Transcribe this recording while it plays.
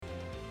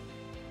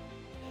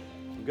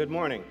Good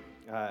morning.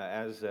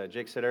 As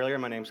Jake said earlier,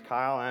 my name's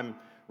Kyle. I'm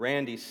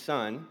Randy's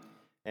son,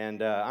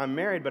 and I'm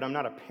married, but I'm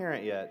not a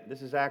parent yet.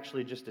 This is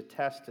actually just a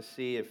test to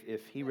see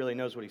if he really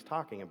knows what he's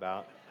talking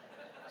about.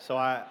 So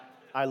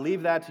I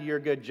leave that to your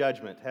good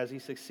judgment. Has he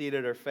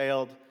succeeded or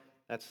failed?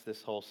 That's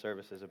this whole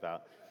service is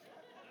about.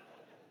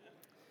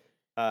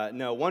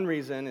 No, one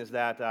reason is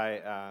that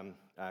I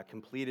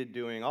completed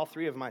doing all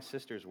three of my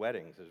sister's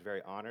weddings. I was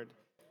very honored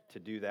to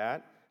do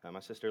that.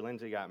 My sister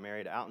Lindsay got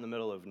married out in the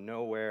middle of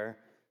nowhere,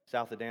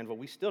 south of Danville.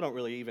 We still don't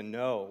really even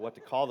know what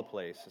to call the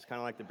place. It's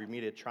kind of like the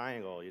Bermuda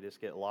Triangle. You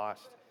just get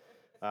lost.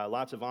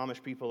 Lots of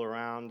Amish people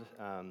around.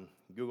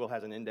 Google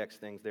hasn't indexed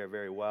things there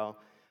very well.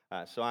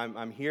 So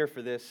I'm here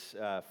for this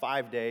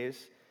 5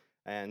 days,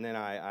 and then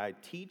I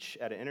teach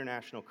at an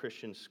international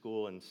Christian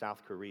school in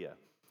South Korea.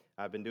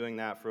 I've been doing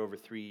that for over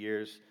 3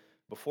 years.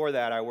 Before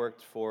that, I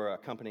worked for a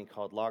company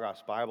called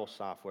Logos Bible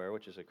Software,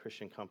 which is a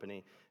Christian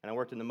company, and I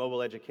worked in the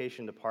mobile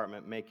education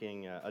department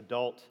making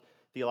adult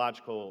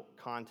theological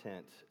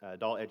content,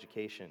 adult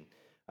education,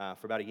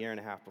 for about a year and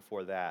a half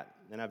before that.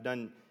 And I've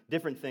done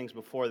different things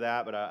before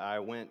that, but I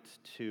went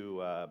to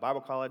Bible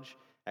college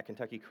at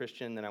Kentucky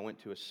Christian, then I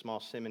went to a small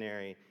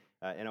seminary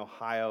in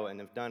Ohio, and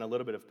have done a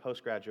little bit of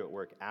postgraduate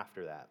work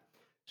after that.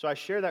 So I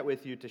share that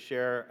with you to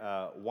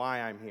share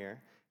why I'm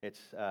here.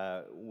 It's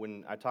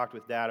when I talked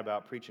with Dad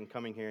about preaching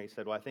coming here, he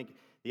said, well, I think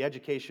the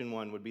education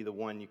one would be the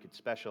one you could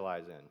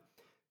specialize in.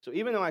 So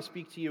even though I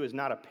speak to you as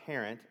not a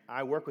parent,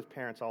 I work with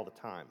parents all the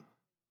time.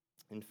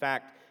 In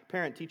fact,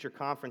 Parent-Teacher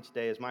Conference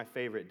Day is my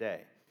favorite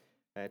day.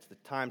 It's the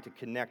time to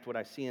connect what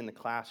I see in the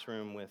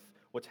classroom with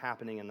what's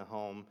happening in the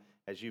home,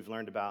 as you've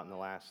learned about in the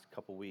last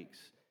couple weeks.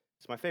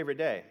 It's my favorite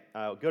day.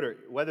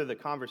 Whether the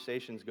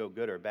conversations go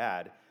good or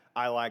bad,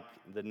 I like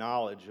the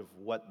knowledge of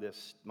what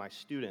my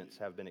students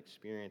have been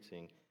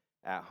experiencing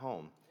at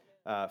home.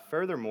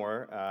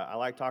 Furthermore, I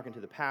like talking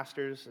to the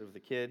pastors of the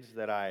kids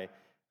that I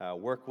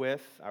work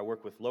with. I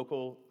work with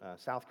local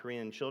South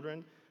Korean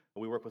children.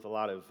 We work with a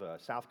lot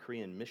of South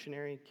Korean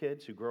missionary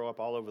kids who grow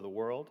up all over the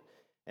world.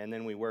 And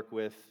then we work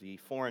with the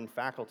foreign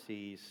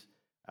faculty's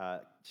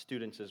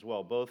students as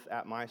well, both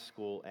at my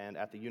school and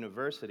at the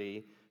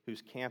university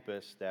whose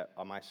campus that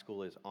my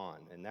school is on.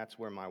 And that's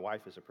where my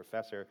wife is a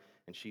professor,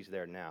 and she's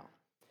there now.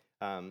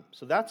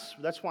 So that's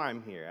why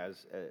I'm here,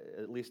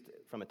 at least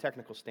from a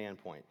technical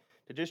standpoint,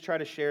 to just try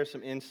to share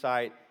some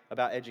insight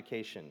about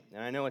education.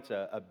 And I know it's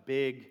a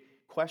big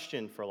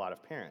question for a lot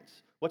of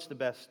parents. What's the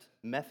best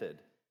method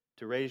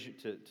to raise you,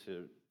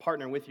 to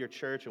partner with your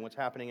church and what's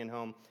happening in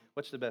home?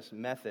 What's the best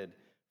method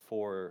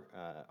for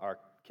our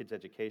kids'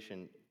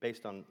 education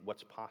based on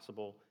what's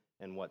possible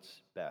and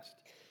what's best?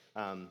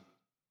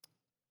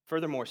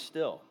 Furthermore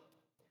still,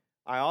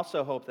 I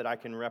also hope that I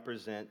can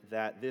represent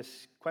that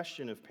this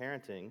question of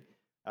parenting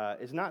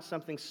is not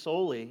something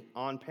solely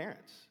on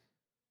parents.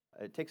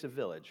 It takes a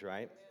village,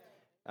 right?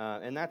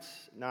 And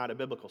that's not a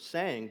biblical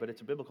saying, but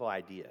it's a biblical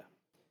idea.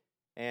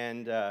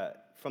 And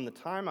from the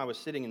time I was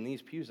sitting in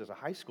these pews as a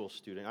high school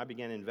student, I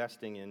began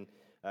investing in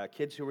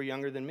kids who were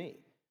younger than me,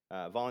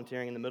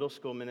 volunteering in the middle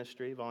school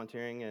ministry,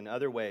 volunteering in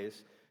other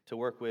ways to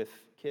work with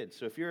kids.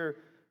 So if you're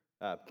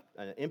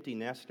an empty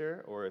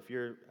nester, or if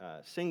you're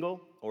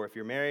single, or if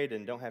you're married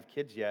and don't have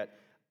kids yet,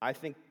 I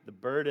think the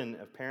burden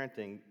of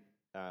parenting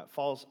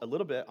falls a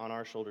little bit on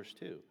our shoulders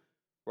too.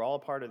 We're all a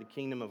part of the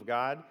kingdom of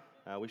God.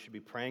 We should be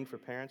praying for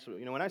parents.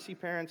 You know, when I see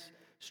parents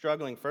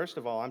struggling, first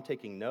of all, I'm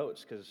taking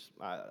notes because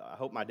I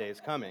hope my day is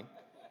coming.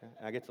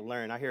 I get to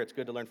learn. I hear it's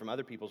good to learn from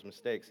other people's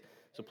mistakes.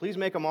 So please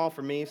make them all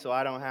for me so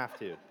I don't have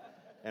to.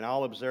 And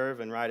I'll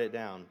observe and write it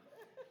down.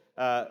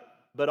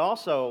 But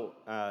also,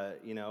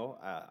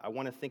 I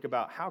want to think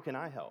about how can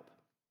I help?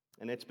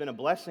 And it's been a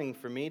blessing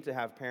for me to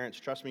have parents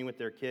trust me with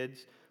their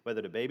kids,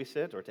 whether to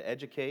babysit or to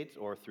educate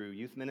or through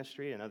youth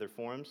ministry and other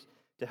forms,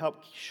 to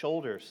help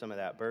shoulder some of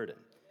that burden.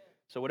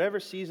 So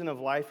whatever season of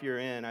life you're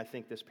in, I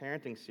think this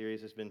parenting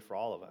series has been for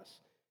all of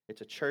us.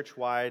 It's a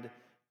church-wide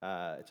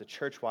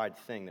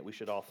thing that we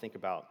should all think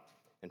about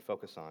and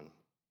focus on.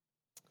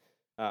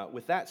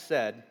 With that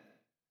said,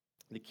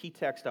 the key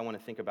text I want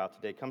to think about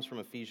today comes from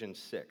Ephesians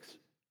 6.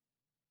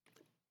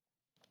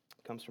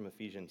 It comes from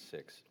Ephesians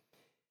 6.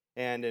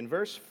 And in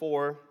verse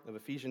 4 of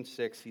Ephesians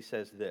 6, he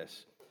says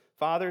this: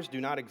 "Fathers, do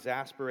not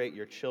exasperate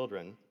your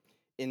children.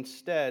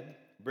 Instead,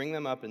 bring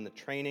them up in the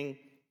training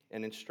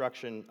and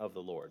instruction of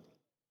the Lord."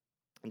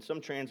 And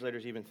some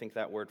translators even think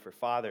that word for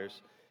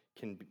fathers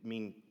can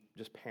mean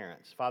just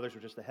parents. Fathers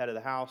were just the head of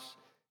the house,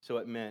 so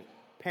it meant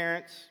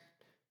parents,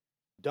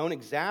 don't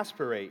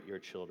exasperate your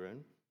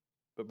children,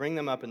 but bring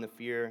them up in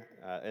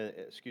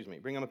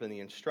bring them up in the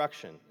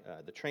instruction,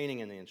 the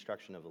training and the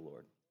instruction of the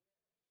Lord.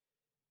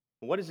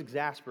 What does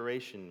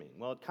exasperation mean?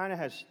 Well, it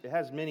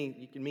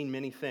can mean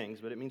many things,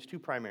 but it means two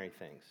primary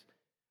things.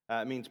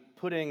 It means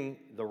putting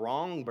the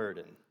wrong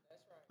burden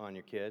on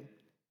your kid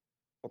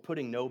or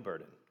putting no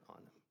burden on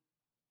them.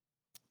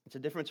 It's a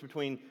difference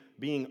between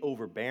being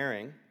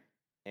overbearing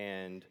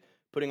and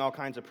putting all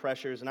kinds of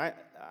pressures. And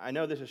I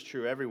know this is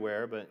true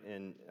everywhere, but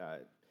in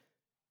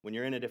When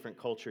you're in a different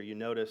culture, you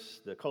notice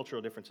the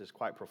cultural differences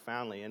quite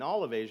profoundly. And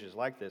all of Asia is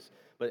like this,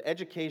 but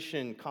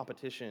education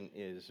competition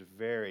is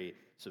very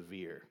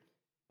severe.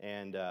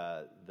 And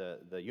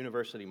the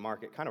university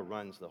market kind of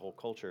runs the whole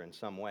culture in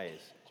some ways.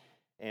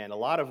 And a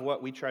lot of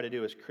what we try to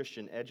do as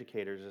Christian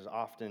educators is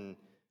often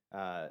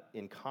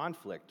in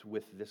conflict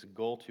with this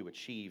goal to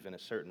achieve in a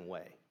certain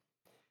way.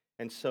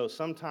 And so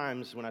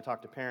sometimes when I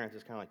talk to parents,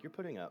 it's kind of like you're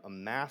putting a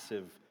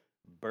massive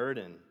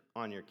burden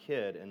on your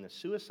kid, and the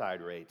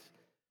suicide rates,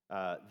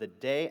 the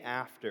day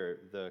after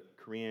the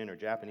Korean or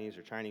Japanese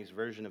or Chinese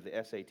version of the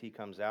SAT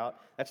comes out,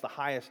 that's the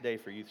highest day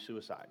for youth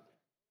suicide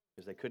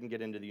because they couldn't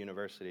get into the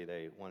university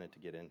they wanted to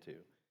get into.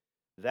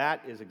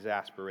 That is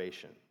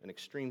exasperation, an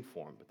extreme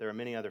form, but there are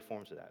many other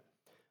forms of that.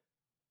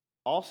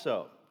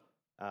 Also,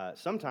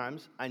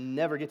 sometimes I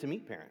never get to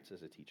meet parents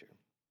as a teacher.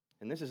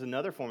 And this is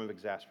another form of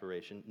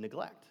exasperation,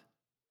 neglect.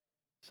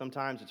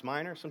 Sometimes it's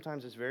minor,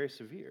 sometimes it's very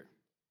severe.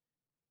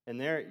 And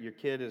there, your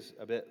kid is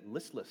a bit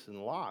listless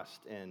and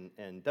lost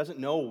and doesn't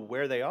know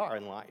where they are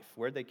in life,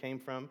 where they came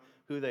from,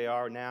 who they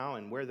are now,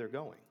 and where they're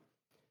going.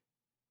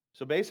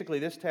 So basically,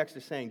 this text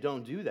is saying,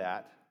 don't do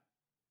that.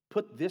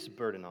 Put this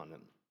burden on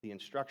them, the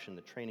instruction,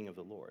 the training of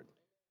the Lord.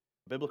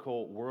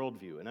 Biblical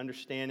worldview, an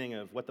understanding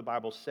of what the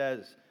Bible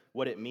says,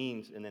 what it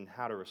means, and then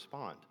how to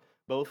respond,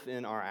 both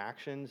in our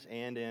actions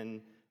and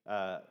in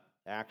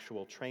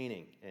actual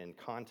training and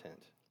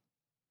content.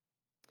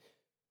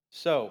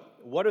 So,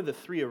 what are the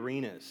three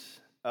arenas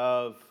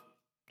of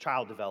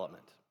child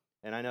development?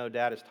 And I know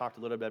Dad has talked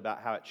a little bit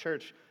about how at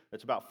church,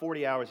 it's about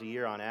 40 hours a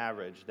year on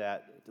average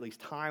that, at least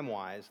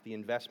time-wise, the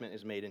investment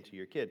is made into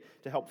your kid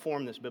to help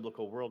form this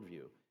biblical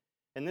worldview.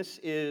 And this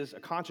is a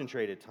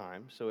concentrated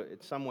time, so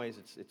in some ways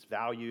its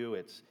value,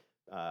 its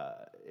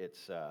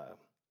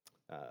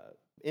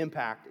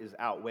impact is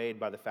outweighed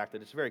by the fact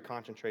that it's very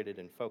concentrated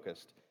and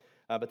focused.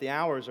 But the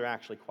hours are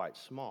actually quite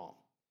small.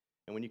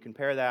 And when you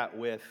compare that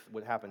with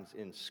what happens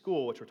in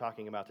school, which we're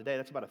talking about today,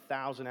 that's about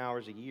 1,000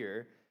 hours a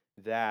year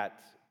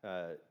that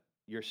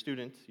your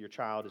student, your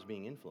child, is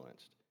being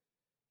influenced.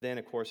 Then,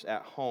 of course,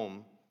 at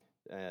home,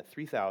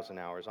 3,000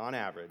 hours on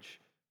average,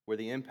 where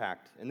the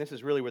impact, and this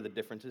is really where the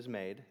difference is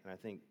made, and I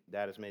think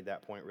Dad has made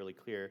that point really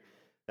clear,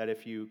 that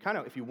if you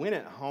win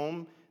at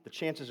home, the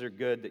chances are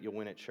good that you'll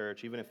win at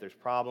church, even if there's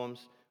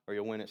problems, or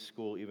you'll win at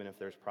school, even if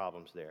there's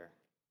problems there.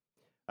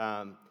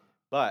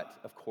 But,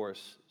 of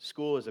course,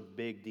 school is a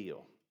big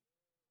deal.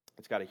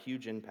 It's got a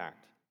huge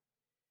impact.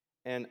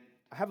 And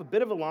I have a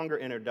bit of a longer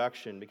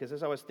introduction because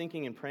as I was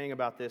thinking and praying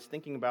about this,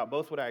 thinking about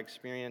both what I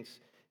experienced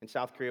in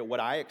South Korea,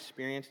 what I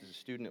experienced as a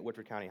student at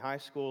Woodford County High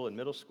School and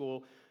middle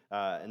school,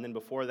 and then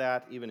before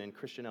that, even in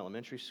Christian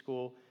elementary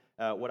school,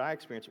 what I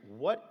experienced,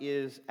 what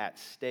is at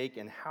stake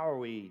and how are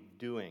we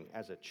doing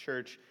as a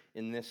church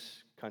in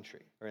this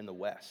country, or in the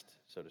West,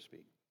 so to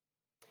speak.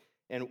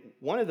 And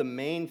one of the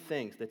main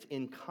things that's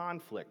in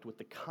conflict with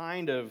the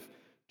kind of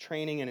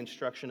training and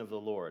instruction of the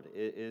Lord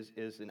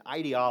is an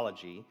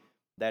ideology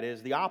that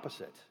is the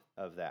opposite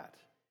of that.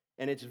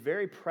 And it's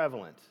very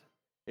prevalent.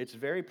 It's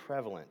very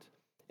prevalent.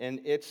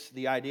 And it's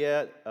the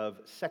idea of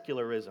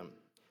secularism.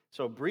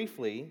 So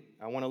briefly,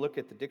 I want to look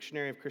at the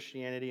Dictionary of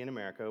Christianity in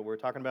America. We're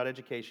talking about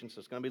education, so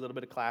it's going to be a little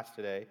bit of class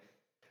today.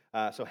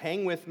 So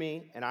hang with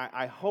me, and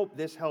I hope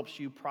this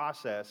helps you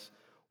process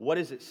what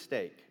is at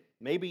stake.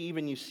 Maybe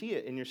even you see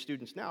it in your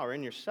students now or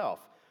in yourself.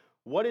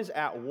 What is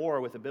at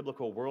war with a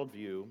biblical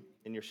worldview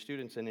in your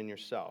students and in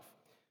yourself?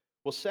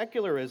 Well,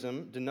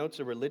 secularism denotes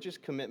a religious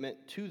commitment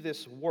to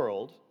this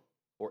world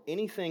or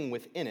anything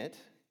within it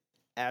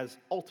as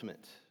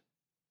ultimate.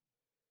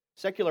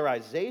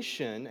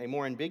 Secularization, a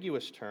more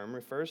ambiguous term,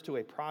 refers to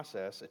a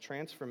process, a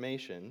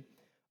transformation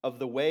of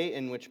the way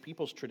in which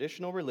people's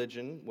traditional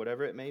religion,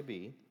 whatever it may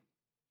be,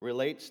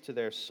 relates to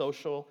their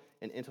social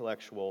and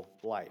intellectual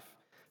life.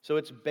 So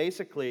it's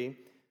basically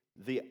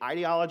the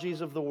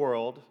ideologies of the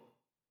world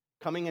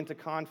coming into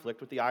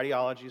conflict with the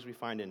ideologies we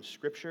find in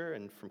Scripture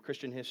and from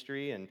Christian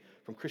history and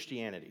from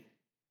Christianity.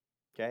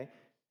 Okay?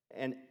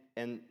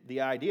 And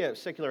the idea of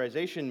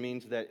secularization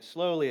means that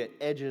slowly it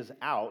edges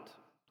out,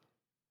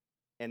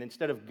 and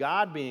instead of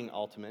God being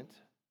ultimate,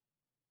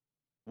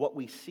 what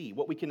we see,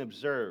 what we can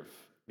observe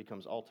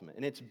becomes ultimate.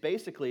 And it's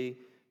basically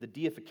the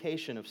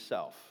deification of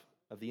self,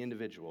 of the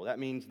individual. That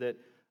means that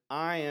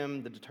I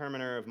am the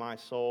determiner of my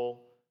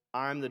soul.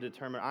 I'm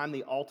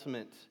the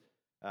ultimate,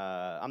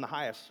 I'm the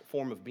highest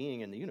form of being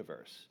in the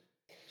universe.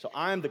 So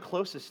I'm the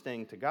closest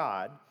thing to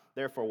God.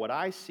 Therefore, what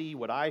I see,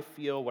 what I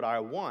feel, what I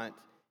want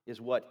is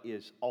what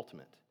is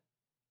ultimate.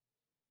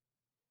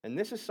 And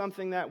this is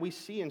something that we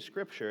see in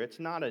Scripture. It's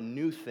not a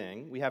new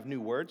thing. We have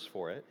new words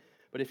for it.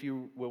 But if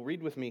you will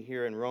read with me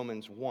here in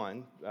Romans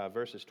 1,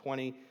 verses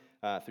 20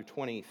 through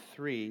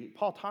 23,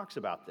 Paul talks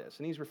about this.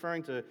 And he's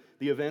referring to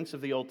the events of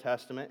the Old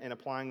Testament and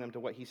applying them to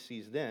what he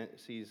sees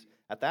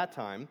at that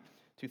time,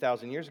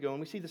 2,000 years ago,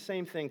 and we see the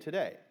same thing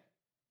today.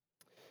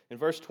 In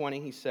verse 20,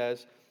 he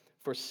says,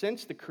 "For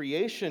since the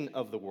creation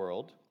of the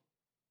world,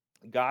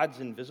 God's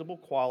invisible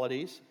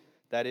qualities,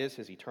 that is,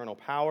 his eternal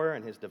power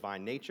and his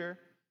divine nature,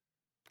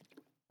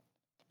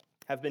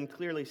 have been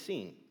clearly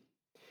seen,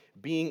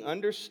 being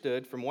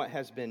understood from what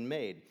has been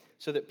made,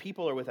 so that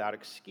people are without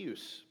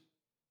excuse.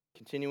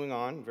 Continuing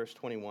on, verse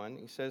 21,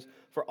 he says,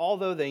 "For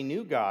although they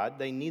knew God,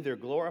 they neither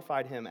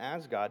glorified him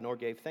as God nor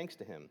gave thanks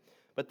to him.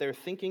 But their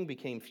thinking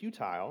became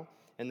futile,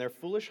 and their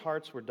foolish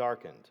hearts were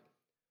darkened.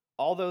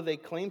 Although they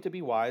claimed to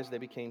be wise, they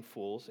became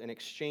fools and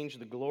exchanged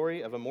the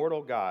glory of a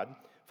mortal God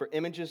for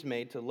images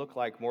made to look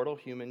like mortal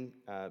human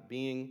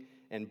being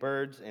and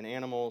birds and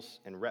animals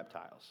and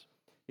reptiles."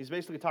 He's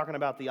basically talking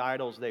about the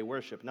idols they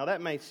worship. Now,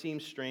 that may seem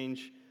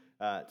strange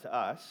to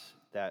us,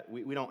 that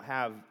we don't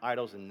have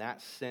idols in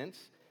that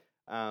sense.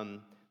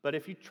 But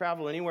if you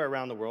travel anywhere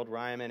around the world, where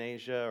I am in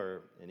Asia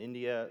or in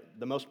India,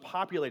 the most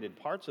populated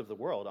parts of the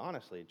world,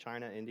 honestly,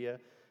 China, India,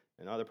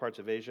 and other parts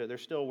of Asia, they're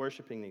still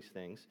worshiping these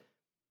things.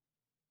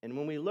 And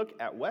when we look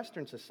at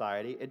Western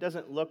society, it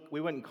doesn't look,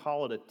 we wouldn't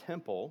call it a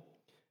temple.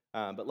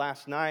 But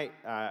last night,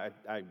 I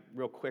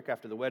real quick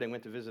after the wedding,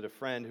 went to visit a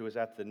friend who was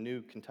at the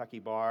new Kentucky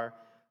bar.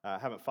 I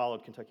haven't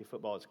followed Kentucky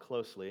football as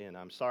closely, and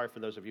I'm sorry for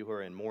those of you who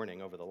are in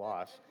mourning over the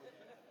loss.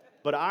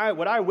 But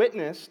what I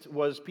witnessed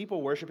was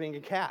people worshiping a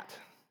cat,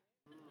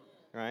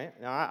 right?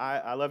 Now,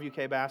 I love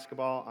UK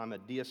basketball. I'm a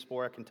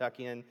diaspora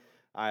Kentuckian.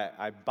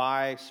 I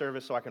buy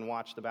service so I can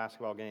watch the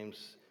basketball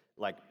games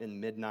like in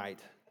midnight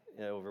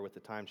over with the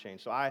time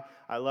change. So I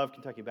love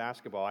Kentucky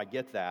basketball. I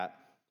get that.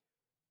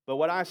 But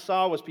what I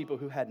saw was people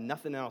who had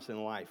nothing else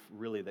in life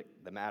really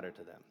that mattered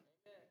to them.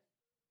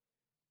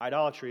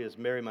 Idolatry is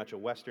very much a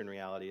Western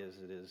reality as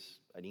it is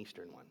an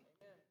Eastern one.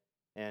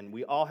 And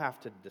we all have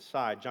to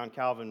decide. John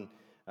Calvin,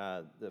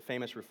 the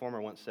famous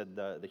reformer, once said,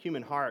 the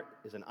human heart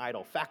is an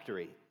idol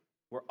factory.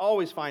 We're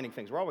always finding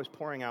things. We're always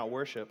pouring out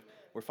worship.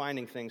 We're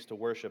finding things to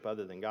worship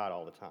other than God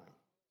all the time.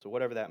 So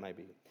whatever that may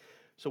be.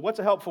 So what's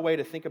a helpful way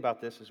to think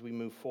about this as we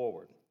move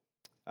forward?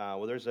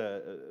 Well, there's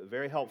a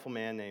very helpful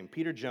man named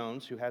Peter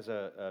Jones who has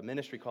a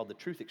ministry called the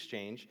Truth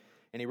Exchange,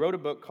 and he wrote a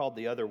book called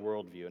The Other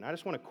Worldview. And I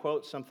just want to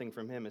quote something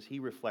from him as he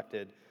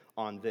reflected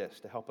on this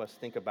to help us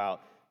think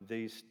about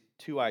these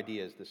two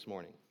ideas this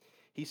morning.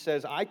 He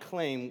says, "I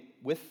claim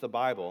with the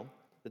Bible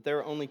that there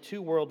are only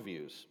two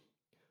worldviews,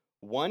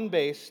 one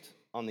based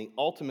on the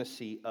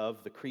ultimacy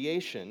of the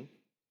creation,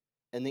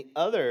 and the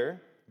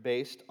other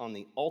based on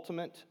the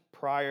ultimate,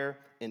 prior,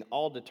 and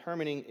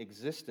all-determining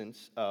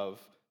existence of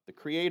the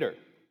Creator.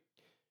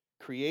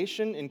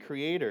 Creation and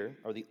Creator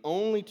are the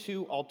only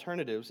two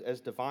alternatives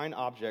as divine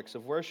objects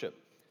of worship,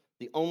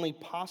 the only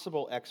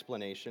possible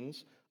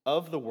explanations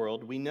of the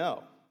world we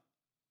know."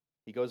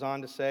 He goes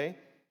on to say,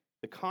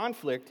 "The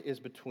conflict is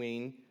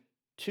between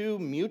two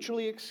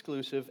mutually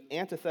exclusive,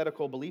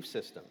 antithetical belief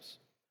systems.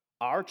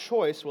 Our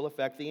choice will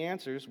affect the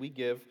answers we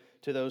give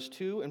to those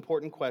two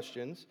important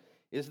questions.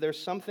 Is there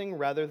something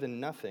rather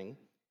than nothing?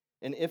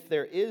 And if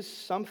there is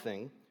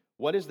something,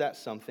 what is that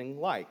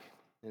something like?"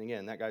 And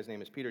again, that guy's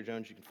name is Peter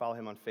Jones. You can follow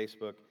him on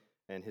Facebook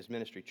and his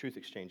ministry, Truth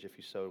Exchange, if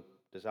you so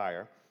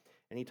desire.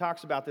 And he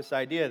talks about this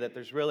idea that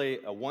there's really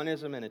a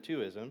oneism and a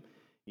twoism.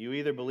 You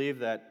either believe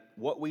that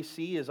what we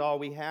see is all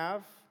we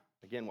have,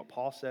 again, what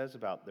Paul says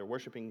about they're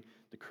worshiping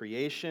the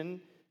creation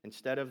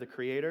instead of the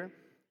Creator,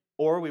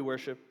 or we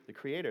worship the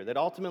Creator. That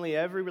ultimately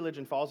every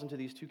religion falls into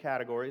these two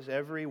categories.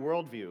 Every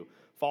worldview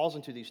falls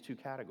into these two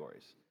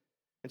categories.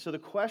 And so the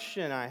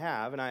question I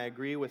have, and I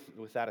agree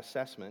with that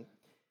assessment,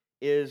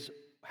 is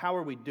how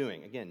are we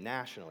doing, again,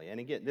 nationally? And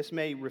again, this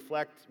may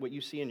reflect what you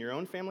see in your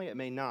own family, it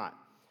may not.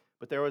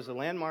 But there was a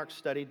landmark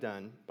study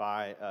done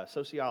by a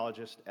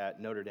sociologist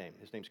at Notre Dame.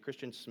 His name's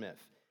Christian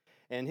Smith.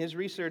 And his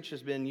research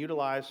has been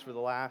utilized for the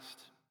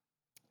last,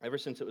 ever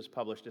since it was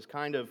published, as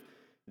kind of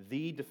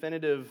the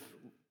definitive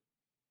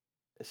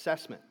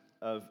assessment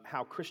of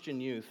how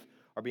Christian youth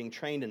are being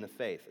trained in the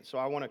faith. So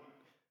I want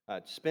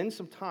to spend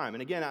some time.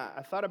 And again,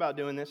 I thought about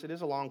doing this. It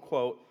is a long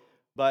quote.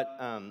 But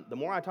the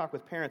more I talk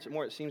with parents, the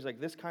more it seems like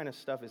this kind of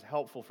stuff is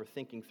helpful for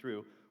thinking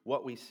through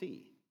what we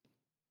see.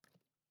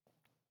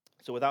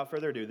 So without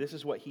further ado, this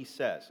is what he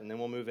says, and then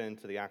we'll move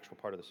into the actual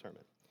part of the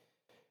sermon.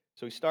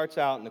 So he starts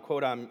out in the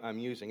quote I'm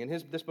using, and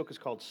this book is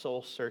called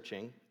Soul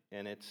Searching,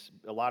 and it's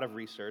a lot of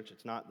research.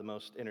 It's not the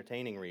most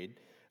entertaining read,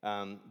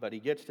 but he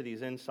gets to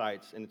these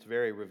insights, and it's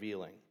very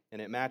revealing,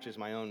 and it matches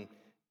my own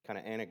kind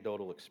of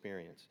anecdotal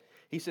experience.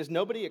 He says,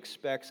 "Nobody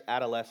expects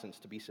adolescents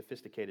to be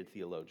sophisticated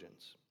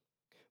theologians.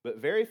 But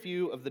very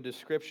few of the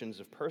descriptions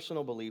of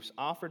personal beliefs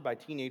offered by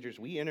teenagers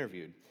we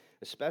interviewed,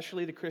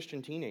 especially the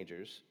Christian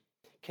teenagers,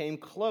 came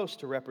close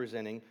to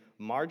representing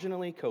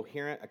marginally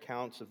coherent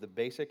accounts of the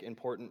basic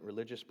important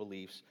religious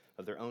beliefs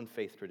of their own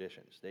faith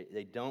traditions.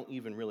 They don't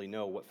even really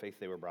know what faith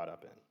they were brought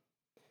up in."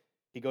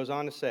 He goes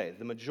on to say,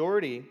 "The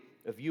majority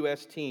of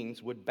U.S.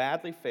 teens would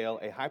badly fail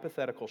a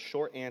hypothetical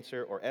short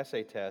answer or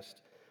essay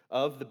test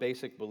of the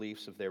basic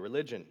beliefs of their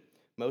religion.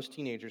 Most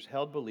teenagers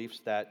held beliefs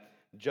that,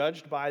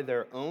 judged by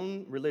their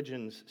own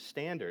religion's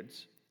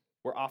standards,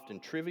 were often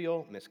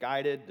trivial,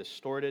 misguided,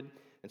 distorted,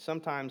 and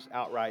sometimes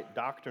outright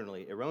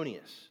doctrinally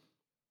erroneous.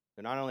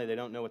 And not only they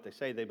don't know what they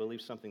say, they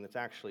believe something that's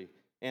actually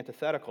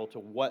antithetical to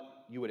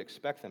what you would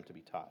expect them to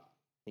be taught."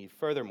 He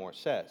furthermore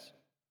says,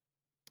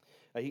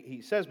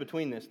 He says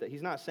between this that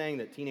he's not saying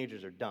that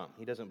teenagers are dumb.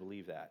 He doesn't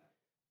believe that.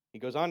 He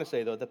goes on to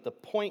say, though, that the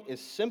point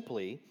is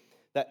simply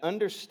that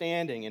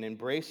understanding and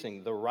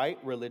embracing the right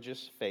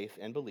religious faith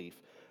and belief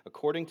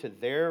according to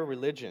their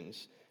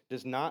religions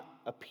does not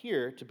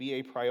appear to be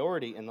a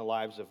priority in the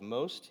lives of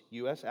most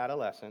U.S.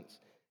 adolescents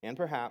and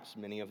perhaps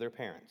many of their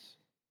parents.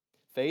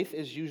 Faith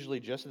is usually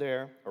just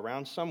there,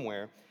 around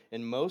somewhere,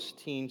 and most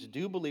teens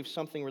do believe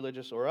something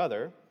religious or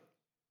other,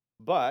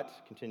 but,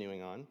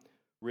 continuing on,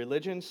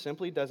 religion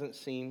simply doesn't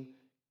seem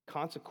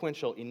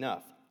consequential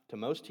enough to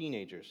most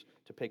teenagers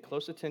to pay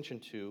close attention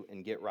to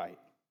and get right.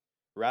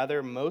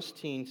 Rather, most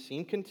teens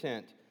seem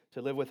content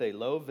to live with a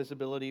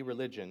low-visibility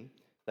religion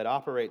that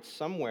operates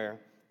somewhere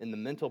in the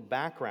mental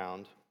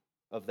background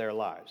of their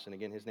lives. And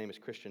again, his name is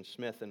Christian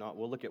Smith, and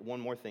we'll look at one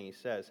more thing he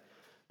says.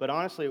 But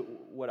honestly,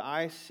 what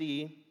I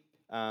see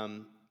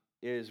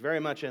is very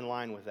much in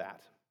line with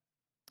that.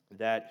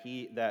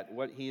 That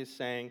what he is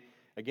saying,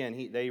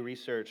 again, they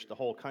researched the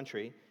whole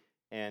country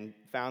and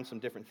found some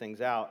different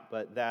things out,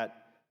 but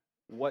that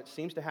what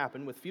seems to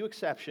happen, with few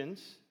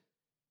exceptions,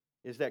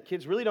 is that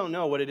kids really don't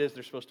know what it is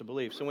they're supposed to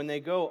believe. So when they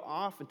go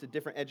off into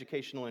different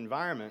educational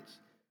environments,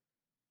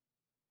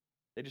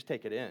 they just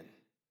take it in.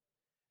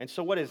 And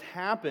so what has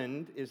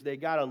happened is they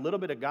got a little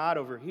bit of God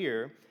over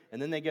here,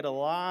 and then they get a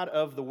lot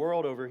of the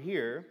world over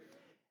here,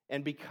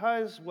 and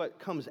because what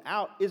comes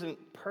out isn't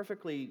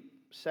perfectly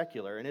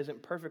secular and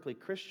isn't perfectly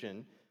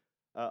Christian,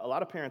 a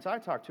lot of parents I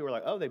talk to are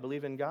like, oh, they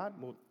believe in God?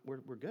 Well,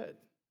 we're good.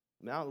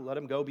 Now let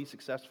them go be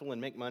successful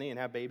and make money and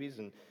have babies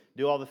and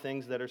do all the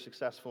things that are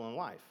successful in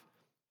life.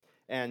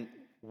 And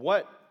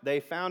what they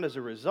found as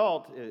a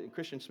result,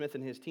 Christian Smith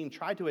and his team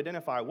tried to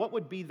identify what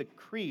would be the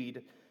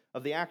creed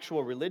of the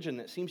actual religion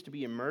that seems to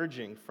be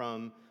emerging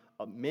from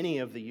many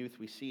of the youth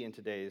we see in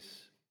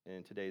today's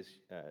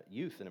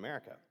youth in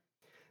America.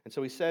 And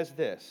so he says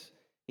this.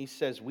 He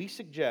says, we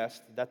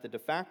suggest that the de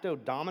facto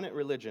dominant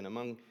religion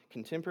among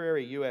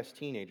contemporary U.S.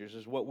 teenagers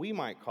is what we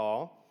might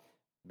call,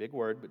 big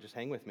word, but just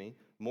hang with me,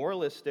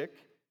 moralistic,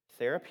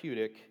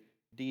 therapeutic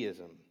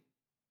deism.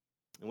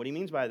 And what he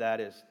means by that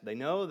is they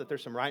know that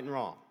there's some right and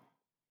wrong.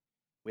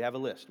 We have a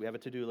list. We have a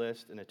to-do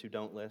list and a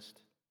to-don't list.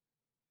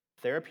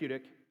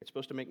 Therapeutic, it's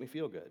supposed to make me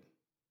feel good.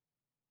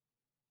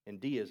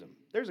 And deism,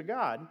 there's a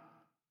God,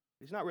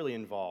 he's not really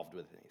involved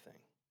with anything.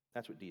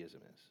 That's what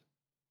deism is.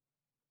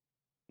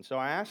 And so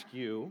I ask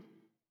you,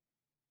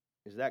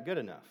 is that good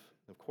enough?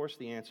 Of course,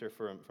 the answer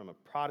from a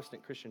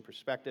Protestant Christian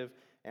perspective,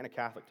 and a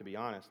Catholic, to be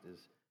honest, is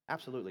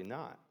absolutely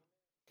not.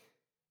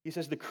 He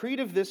says, the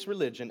creed of this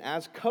religion,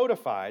 as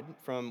codified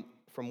from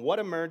what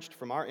emerged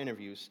from our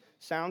interviews,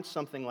 sounds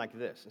something like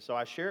this. And so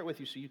I share it with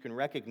you so you can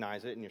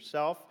recognize it in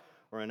yourself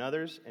or in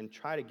others and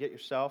try to get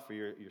yourself or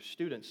your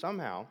students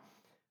somehow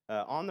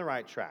on the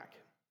right track.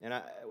 And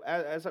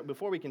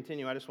before we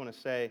continue, I just want to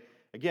say,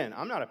 again,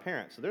 I'm not a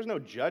parent, so there's no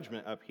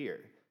judgment up here.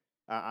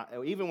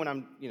 Even when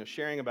I'm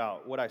sharing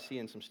about what I see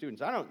in some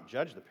students, I don't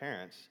judge the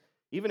parents.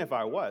 Even if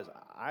I was,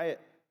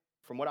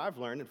 from what I've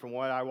learned and from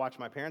what I watch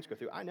my parents go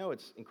through, I know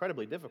it's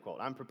incredibly difficult.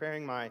 I'm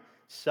preparing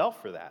myself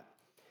for that.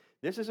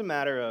 This is a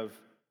matter of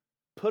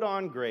put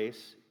on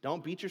grace,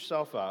 don't beat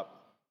yourself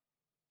up,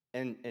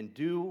 and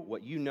do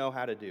what you know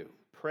how to do.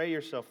 Pray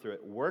yourself through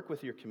it, work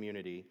with your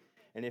community,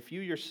 and if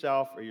you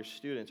yourself or your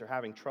students are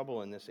having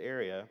trouble in this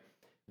area,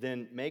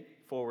 then make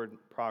forward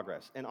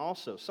progress. And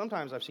also,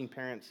 sometimes I've seen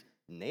parents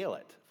nail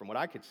it from what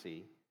I could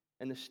see,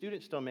 and the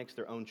student still makes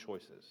their own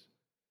choices.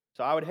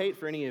 So I would hate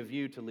for any of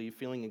you to leave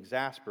feeling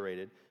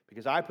exasperated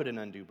because I put an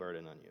undue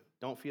burden on you.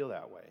 Don't feel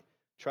that way.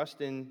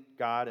 Trust in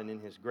God and in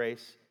His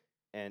grace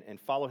and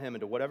follow Him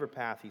into whatever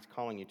path He's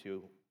calling you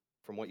to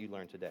from what you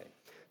learned today.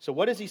 So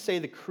what does he say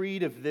the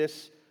creed of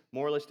this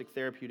moralistic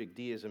therapeutic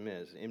deism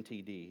is?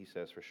 MTD, he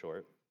says for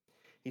short.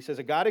 He says,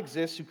 a God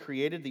exists who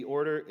created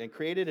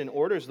and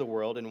orders the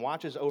world and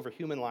watches over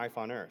human life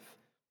on earth.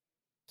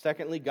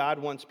 Secondly, God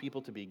wants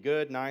people to be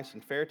good, nice,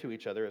 and fair to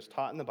each other as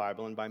taught in the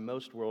Bible and by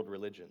most world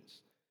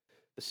religions.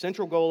 The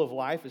central goal of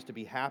life is to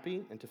be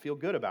happy and to feel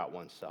good about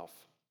oneself.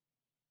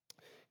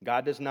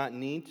 God does not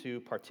need to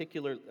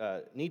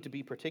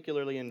be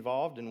particularly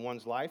involved in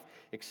one's life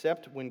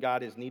except when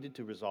God is needed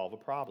to resolve a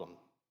problem.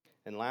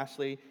 And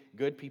lastly,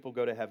 good people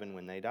go to heaven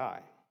when they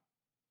die.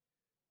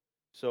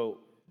 So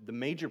the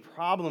major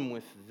problem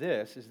with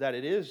this is that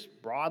it is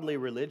broadly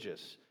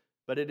religious,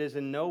 but it is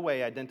in no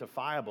way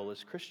identifiable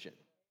as Christian.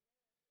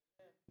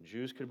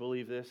 Jews could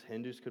believe this,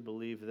 Hindus could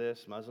believe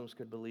this, Muslims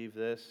could believe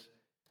this.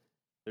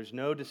 There's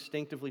no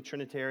distinctively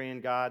Trinitarian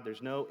God.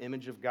 There's no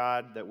image of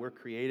God that we're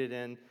created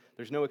in.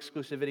 There's no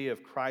exclusivity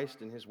of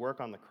Christ and His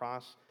work on the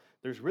cross.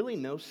 There's really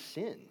no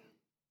sin.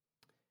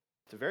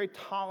 It's a very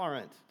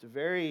tolerant, it's a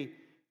very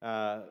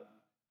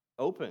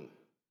open,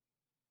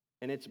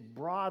 and it's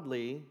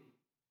broadly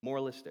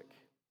moralistic,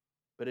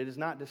 but it is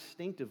not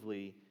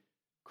distinctively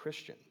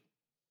Christian.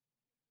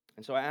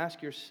 And so I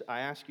ask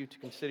you to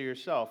consider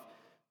yourself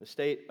the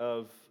state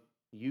of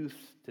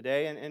youth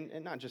today,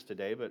 and not just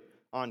today, but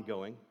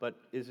ongoing, but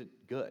is it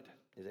good?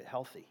 Is it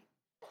healthy?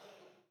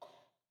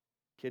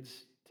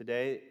 Kids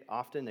today,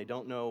 often they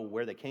don't know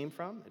where they came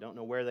from, they don't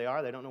know where they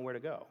are, they don't know where to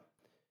go.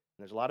 And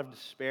there's a lot of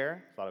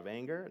despair, a lot of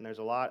anger, and there's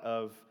a lot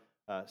of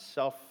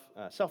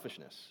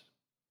selfishness.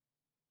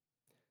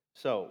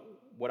 So,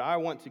 what I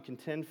want to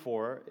contend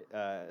for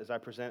as I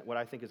present what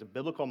I think is a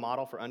biblical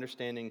model for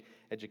understanding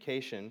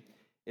education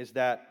is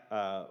that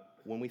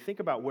when we think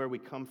about where we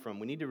come from,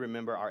 we need to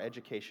remember our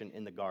education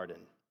in the garden.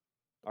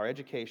 Our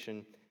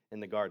education in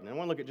the garden. I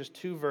want to look at just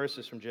 2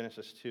 verses from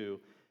Genesis 2.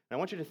 And I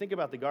want you to think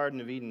about the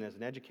Garden of Eden as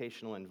an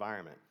educational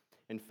environment.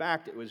 In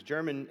fact, it was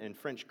German and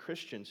French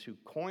Christians who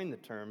coined the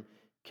term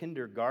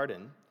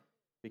kindergarten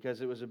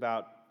because it was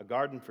about a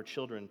garden for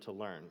children to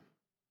learn.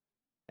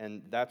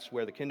 And that's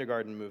where the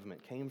kindergarten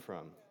movement came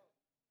from.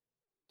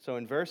 So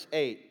in verse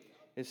 8,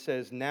 it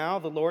says, "Now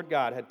the Lord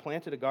God had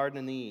planted a garden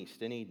in the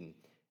east, in Eden,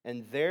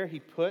 and there he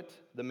put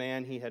the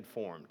man he had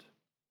formed."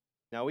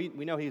 Now we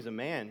know he's a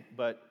man,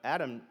 but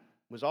Adam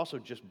was also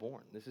just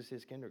born. This is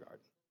his kindergarten.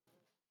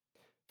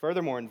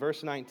 Furthermore, in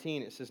verse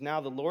 19, it says, "Now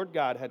the Lord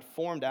God had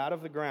formed out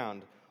of the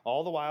ground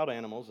all the wild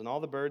animals and all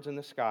the birds in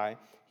the sky.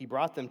 He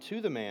brought them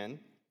to the man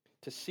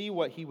to see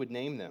what he would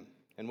name them.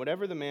 And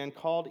whatever the man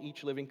called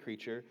each living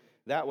creature,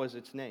 that was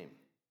its name."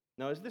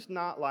 Now, is this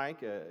not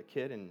like a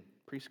kid in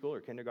preschool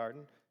or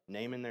kindergarten,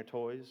 naming their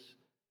toys,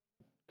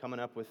 coming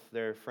up with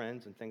their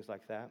friends and things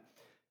like that?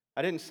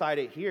 I didn't cite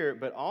it here,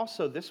 but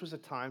also this was a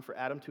time for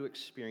Adam to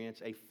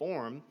experience a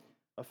form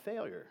of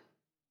failure.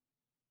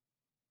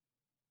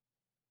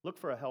 Look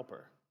for a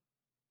helper.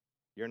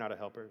 You're not a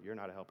helper, you're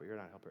not a helper, you're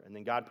not a helper. And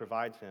then God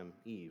provides him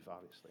Eve,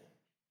 obviously.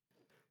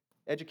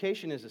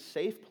 Education is a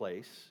safe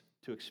place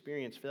to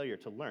experience failure,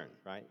 to learn,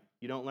 right?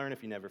 You don't learn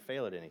if you never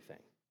fail at anything.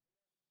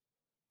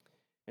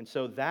 And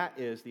so that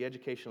is the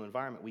educational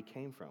environment we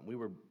came from. We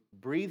were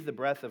breathed the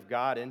breath of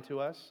God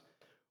into us.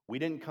 We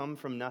didn't come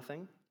from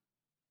nothing.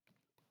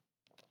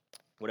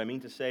 What I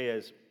mean to say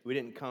is we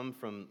didn't come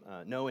from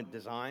no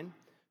design,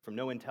 from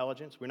no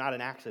intelligence. We're not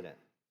an accident.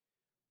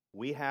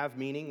 We have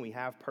meaning, we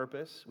have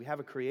purpose, we have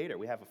a creator,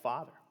 we have a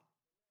father.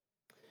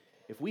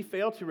 If we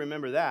fail to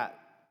remember that,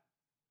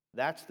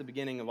 that's the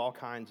beginning of all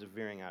kinds of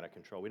veering out of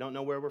control. We don't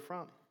know where we're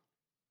from.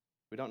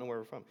 We don't know where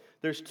we're from.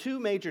 There's 2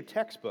 major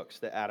textbooks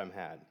that Adam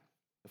had.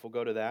 If we'll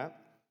go to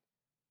that.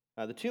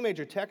 The 2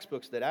 major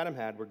textbooks that Adam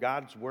had were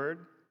God's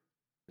Word,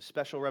 the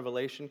special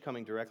revelation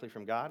coming directly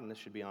from God, and this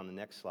should be on the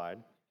next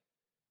slide,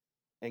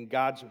 and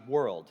God's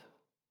world.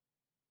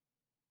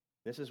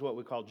 This is what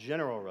we call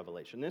general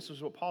revelation. This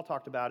is what Paul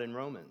talked about in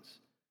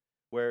Romans,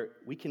 where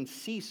we can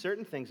see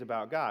certain things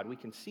about God. We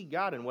can see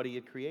God in what he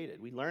had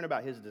created. We learn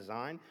about his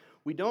design.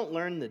 We don't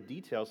learn the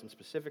details and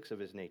specifics of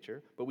his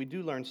nature, but we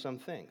do learn some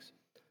things.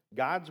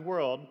 God's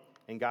world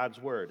and God's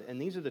word.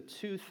 And these are the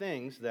 2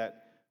 things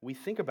that we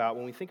think about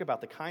when we think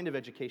about the kind of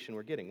education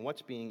we're getting,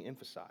 what's being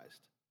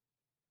emphasized.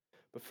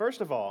 But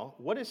first of all,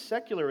 what does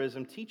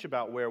secularism teach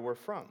about where we're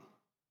from?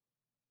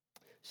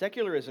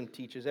 Secularism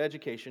teaches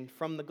education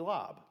from the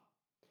glob.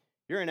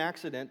 You're an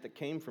accident that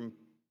came from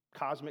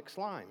cosmic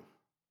slime.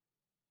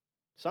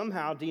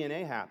 Somehow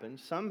DNA happened,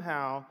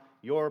 somehow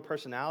your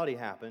personality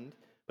happened,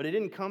 but it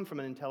didn't come from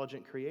an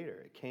intelligent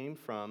creator. It came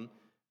from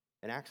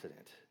an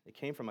accident. It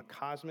came from a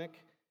cosmic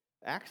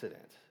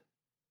accident.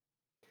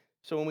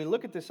 So when we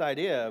look at this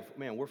idea of,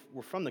 man,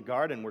 we're from the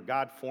garden where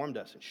God formed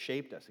us and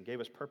shaped us and gave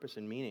us purpose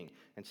and meaning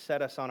and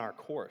set us on our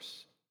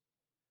course,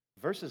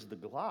 versus the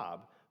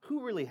glob,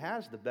 who really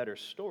has the better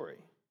story?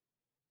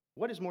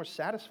 What is more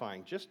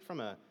satisfying just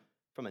from a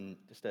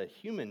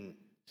human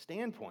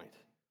standpoint?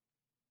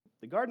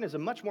 The garden is a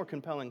much more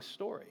compelling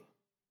story.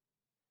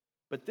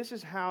 But this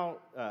is how,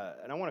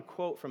 and I want to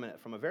quote from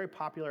a very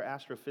popular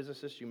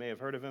astrophysicist. You may have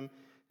heard of him.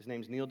 His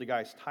name's Neil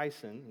deGrasse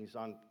Tyson. He's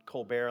on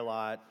Colbert a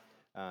lot.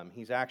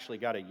 He's actually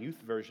got a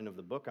youth version of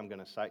the book I'm going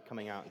to cite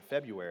coming out in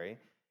February.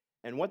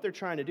 And what they're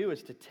trying to do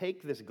is to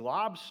take this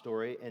glob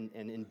story and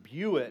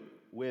imbue it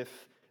with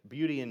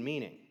beauty and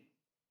meaning.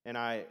 And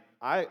I,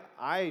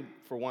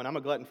 for one, I'm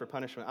a glutton for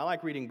punishment. I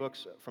like reading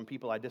books from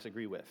people I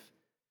disagree with.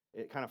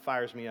 It kind of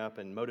fires me up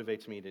and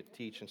motivates me to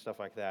teach and stuff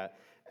like that.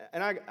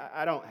 And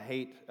I don't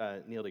hate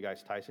Neil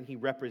deGrasse Tyson. He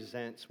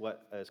represents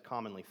what is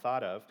commonly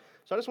thought of.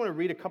 So I just want to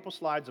read a couple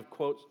slides of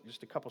quotes,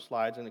 just a couple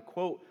slides, and to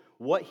quote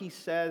what he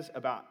says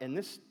about, and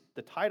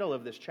the title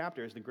of this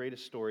chapter is The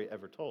Greatest Story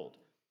Ever Told.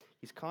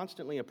 He's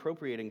constantly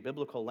appropriating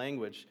biblical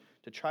language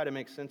to try to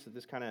make sense of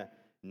this kind of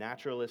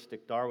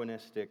naturalistic,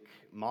 Darwinistic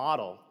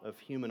model of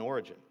human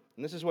origin.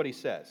 And this is what he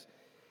says.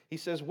 He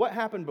says, what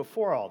happened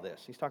before all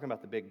this? He's talking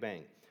about the Big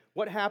Bang.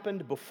 What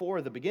happened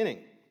before the beginning?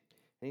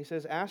 And he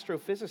says,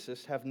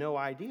 astrophysicists have no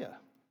idea.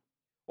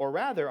 Or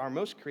rather, our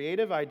most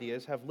creative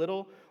ideas have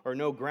little or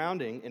no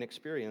grounding in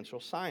experiential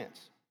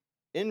science.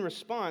 In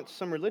response,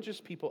 some religious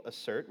people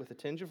assert, with a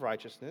tinge of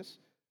righteousness,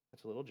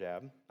 that's a little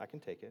jab, I can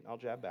take it, I'll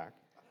jab back,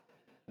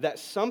 that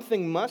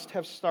something must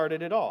have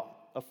started it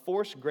all, a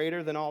force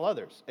greater than all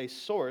others, a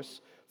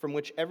source from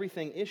which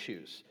everything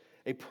issues,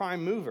 a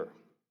prime mover.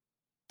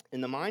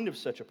 In the mind of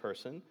such a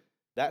person,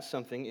 that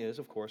something is,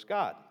 of course,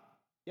 God.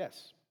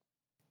 Yes.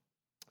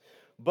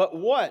 But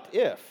what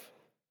if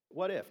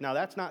What if? Now,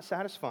 that's not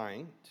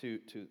satisfying to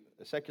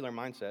a secular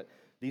mindset.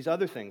 These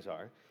other things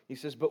are. He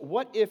says, but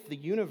what if the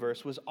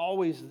universe was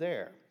always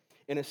there,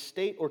 in a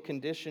state or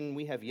condition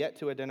we have yet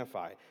to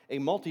identify? A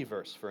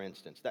multiverse, for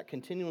instance, that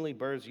continually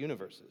births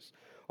universes.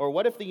 Or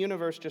what if the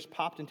universe just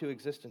popped into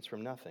existence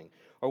from nothing?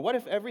 Or what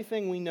if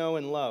everything we know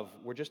and love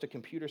were just a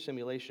computer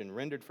simulation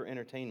rendered for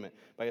entertainment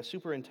by a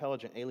super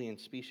intelligent alien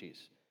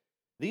species?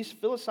 These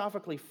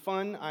philosophically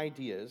fun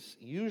ideas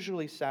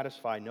usually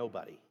satisfy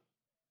nobody.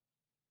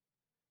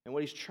 And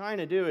what he's trying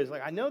to do is,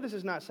 like, I know this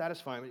is not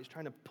satisfying, but he's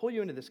trying to pull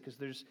you into this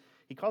because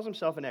he calls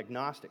himself an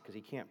agnostic because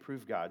he can't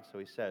prove God, so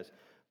he says.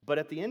 But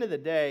at the end of the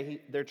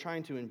day, they're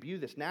trying to imbue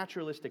this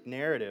naturalistic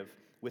narrative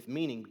with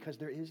meaning because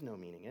there is no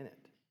meaning in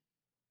it.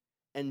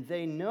 And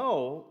they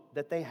know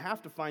that they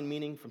have to find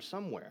meaning from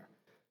somewhere.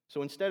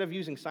 So instead of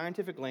using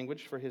scientific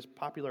language for his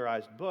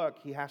popularized book,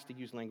 he has to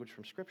use language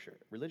from Scripture,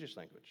 religious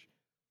language.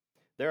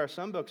 There are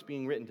some books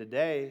being written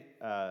today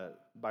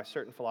by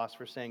certain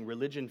philosophers saying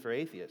religion for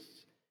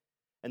atheists.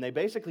 And they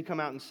basically come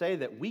out and say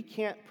that we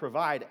can't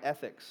provide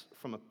ethics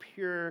from a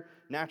pure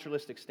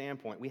naturalistic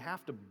standpoint. We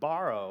have to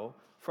borrow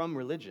from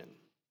religion.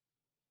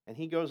 And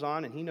he goes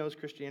on, and he knows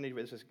Christianity.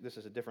 This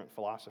is a different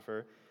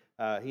philosopher.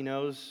 He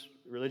knows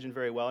religion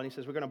very well, and he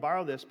says, we're going to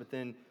borrow this, but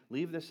then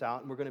leave this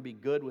out, and we're going to be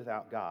good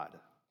without God.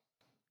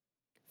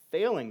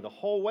 Failing the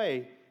whole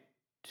way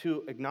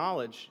to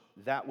acknowledge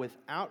that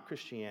without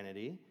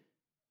Christianity,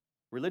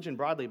 religion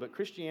broadly, but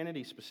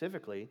Christianity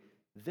specifically,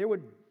 there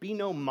would be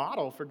no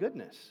model for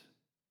goodness.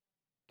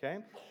 Okay?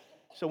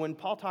 So when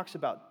Paul talks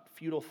about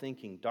futile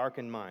thinking,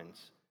 darkened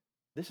minds,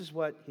 this is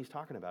what he's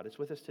talking about. It's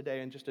with us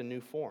today in just a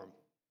new form.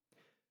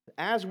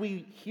 As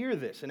we hear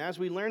this, and as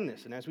we learn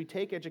this, and as we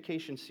take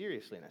education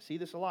seriously, and I see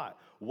this a lot,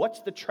 what's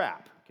the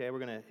trap? Okay, we're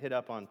going to hit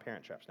up on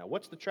parent traps now.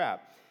 What's the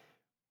trap?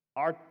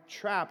 Our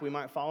trap we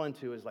might fall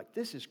into is like,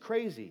 this is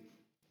crazy.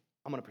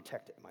 I'm going to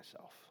protect it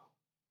myself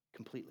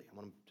completely. I'm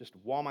going to just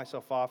wall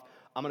myself off.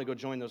 I'm going to go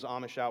join those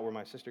Amish out where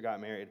my sister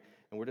got married,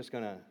 and we're just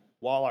going to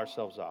wall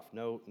ourselves off.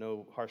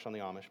 No harsh on the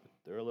Amish, but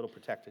they're a little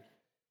protected.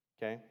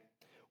 Okay?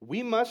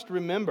 We must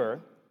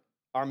remember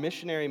our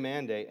missionary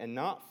mandate and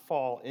not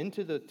fall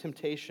into the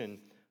temptation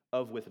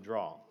of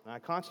withdrawal. And I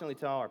constantly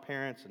tell our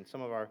parents and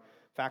some of our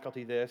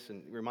faculty this,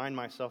 and remind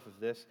myself of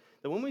this,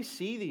 that when we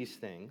see these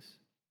things,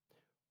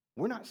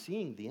 we're not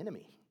seeing the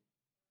enemy.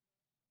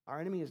 Our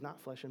enemy is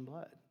not flesh and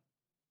blood.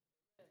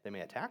 They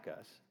may attack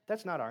us.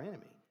 That's not our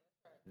enemy.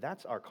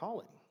 That's our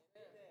calling.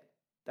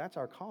 That's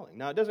our calling.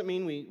 Now, it doesn't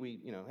mean we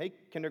hey,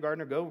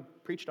 kindergartner, go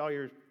preach to all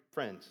your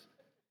friends.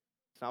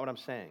 It's not what I'm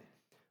saying.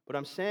 What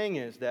I'm saying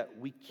is that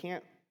we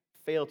can't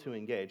fail to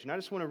engage. And I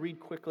just want to read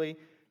quickly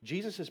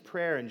Jesus'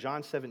 prayer in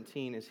John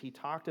 17 as he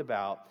talked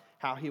about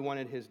how he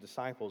wanted his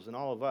disciples and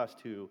all of us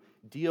to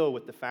deal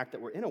with the fact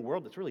that we're in a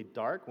world that's really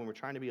dark when we're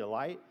trying to be a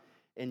light,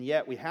 and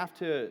yet we have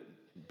to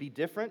be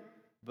different,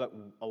 but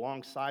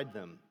alongside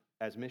them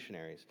as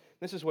missionaries.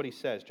 This is what he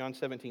says, John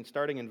 17,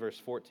 starting in verse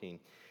 14.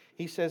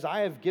 He says,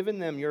 I have given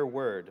them your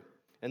word,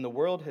 and the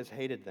world has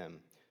hated them,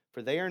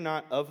 for they are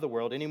not of the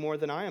world any more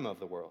than I am of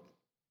the world.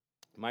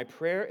 My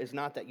prayer is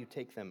not that you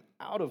take them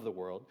out of the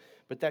world,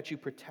 but that you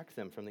protect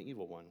them from the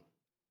evil one.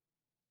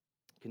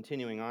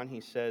 Continuing on, he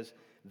says,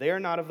 they are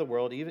not of the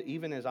world,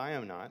 even as I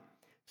am not.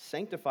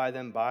 Sanctify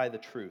them by the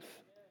truth.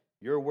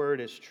 Your word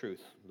is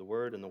truth, the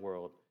word and the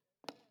world.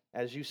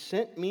 As you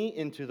sent me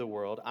into the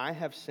world, I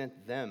have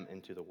sent them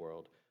into the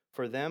world.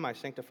 For them I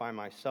sanctify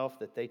myself,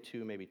 that they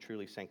too may be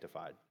truly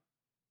sanctified.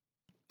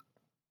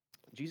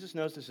 Jesus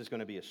knows this is going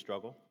to be a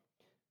struggle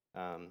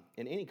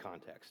in any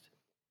context.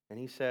 And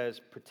he says,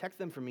 protect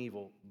them from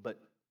evil, but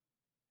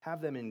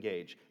have them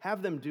engage.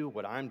 Have them do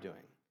what I'm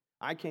doing.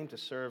 I came to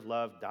serve,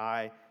 love,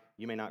 die.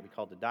 You may not be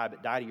called to die,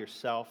 but die to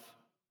yourself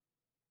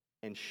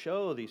and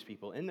show these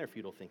people in their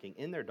futile thinking,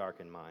 in their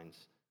darkened minds,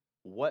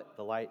 what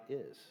the light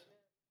is.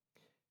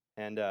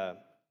 And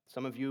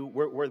some of you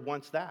were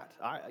once that.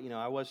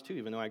 I was too,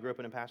 even though I grew up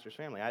in a pastor's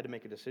family. I had to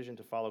make a decision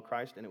to follow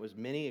Christ, and it was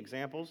many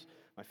examples,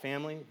 my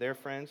family, their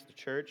friends, the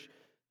church,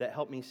 that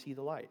helped me see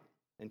the light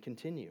and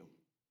continue.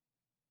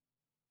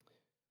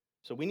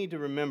 So we need to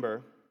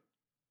remember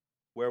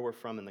where we're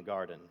from in the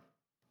garden.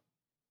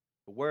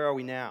 But where are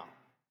we now?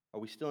 Are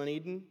we still in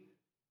Eden?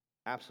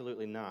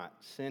 Absolutely not.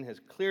 Sin has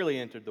clearly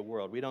entered the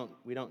world. We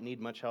don't need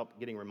much help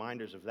getting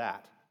reminders of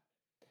that.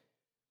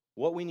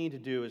 What we need to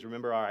do is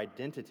remember our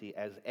identity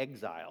as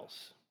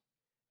exiles.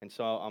 And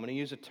so I'm going to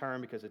use a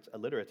term because it's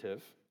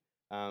alliterative,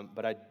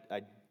 but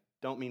I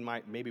don't mean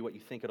maybe what you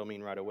think it'll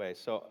mean right away.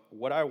 So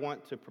what I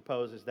want to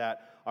propose is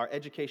that our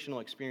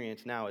educational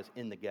experience now is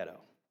in the ghetto.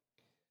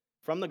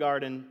 From the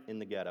garden, in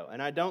the ghetto.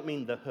 And I don't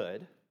mean the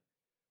hood.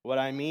 What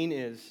I mean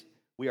is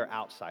we are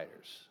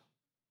outsiders.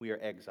 We are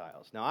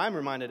exiles. Now, I'm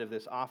reminded of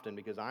this often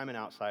because I'm an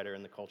outsider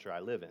in the culture I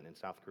live in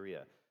South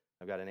Korea.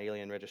 I've got an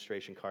alien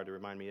registration card to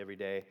remind me every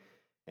day,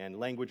 and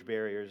language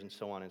barriers and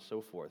so on and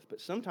so forth. But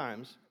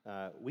sometimes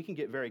we can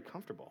get very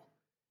comfortable,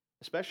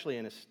 especially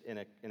in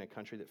a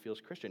country that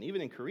feels Christian.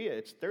 Even in Korea,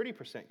 it's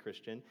 30%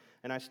 Christian,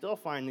 and I still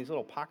find these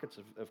little pockets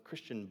of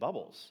Christian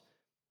bubbles.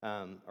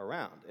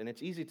 around. And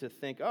it's easy to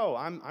think, oh,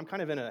 I'm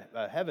kind of in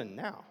a heaven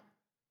now.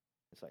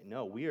 It's like,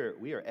 no, we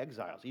are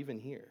exiles, even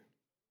here.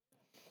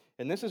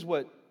 And this is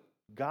what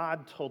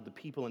God told the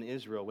people in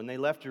Israel when they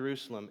left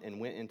Jerusalem and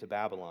went into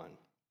Babylon.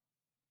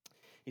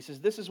 He says,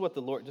 this is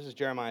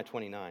Jeremiah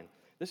 29.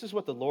 This is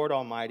what the Lord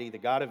Almighty, the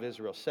God of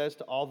Israel, says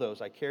to all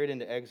those I carried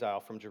into exile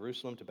from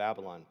Jerusalem to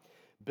Babylon.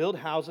 Build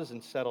houses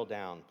and settle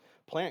down.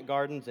 Plant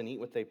gardens and eat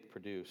what they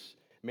produce.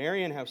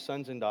 Marry and have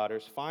sons and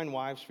daughters. Find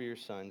wives for your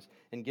sons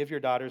and give your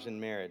daughters in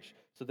marriage,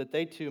 so that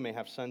they too may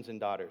have sons and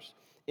daughters.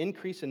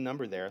 Increase in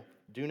number there,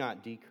 do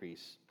not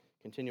decrease.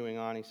 Continuing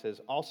on, he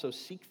says, also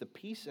seek the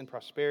peace and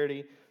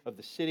prosperity of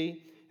the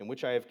city in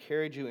which I have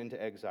carried you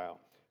into exile.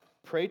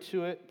 Pray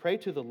to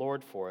the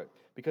Lord for it,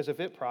 because if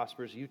it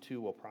prospers, you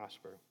too will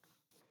prosper.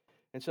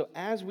 And so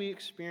as we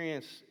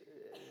experience,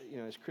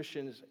 as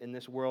Christians in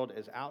this world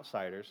as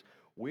outsiders,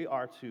 we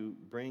are to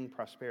bring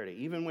prosperity,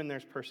 even when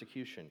there's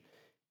persecution.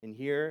 In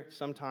here,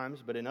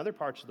 sometimes, but in other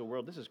parts of the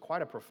world, this is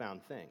quite a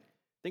profound thing.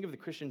 Think of the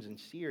Christians in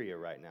Syria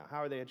right now. How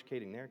are they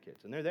educating their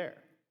kids? And they're there.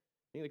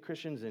 Think of the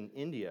Christians in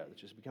India,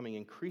 which is becoming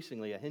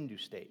increasingly a Hindu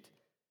state.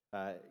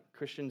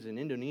 Christians in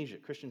Indonesia,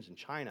 Christians in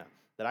China,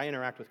 that I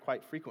interact with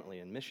quite frequently,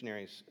 and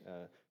missionaries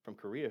from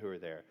Korea who are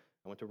there.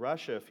 I went to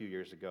Russia a few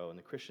years ago, and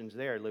the Christians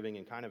there are living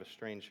in kind of a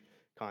strange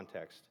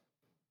context.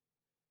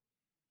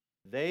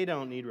 They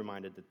don't need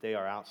reminded that they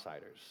are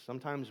outsiders.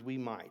 Sometimes we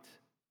might.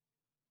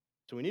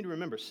 So we need to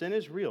remember, sin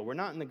is real. We're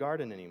not in the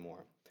garden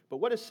anymore. But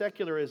what does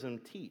secularism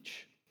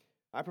teach?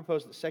 I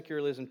propose that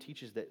secularism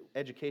teaches that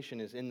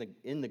education is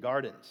in the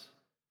gardens.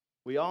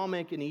 We all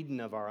make an Eden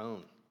of our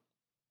own.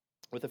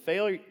 With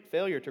a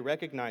failure to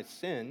recognize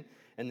sin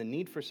and the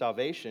need for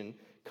salvation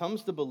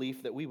comes the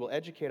belief that we will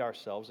educate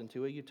ourselves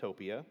into a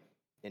utopia,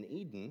 an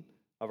Eden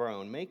of our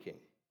own making.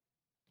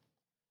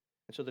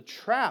 And so the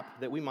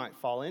trap that we might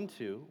fall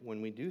into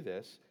when we do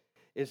this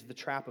is the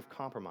trap of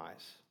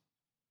compromise.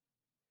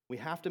 We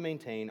have to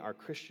maintain our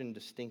Christian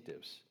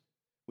distinctives.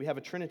 We have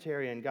a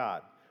Trinitarian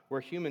God. We're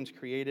humans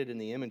created in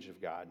the image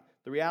of God.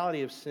 The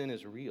reality of sin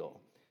is real.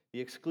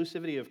 The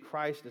exclusivity of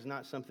Christ is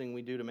not something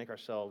we do to make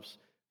ourselves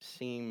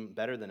seem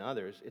better than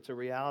others. It's a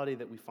reality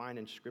that we find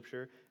in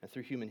Scripture and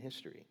through human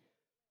history.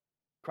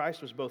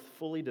 Christ was both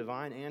fully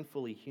divine and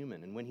fully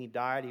human. And when he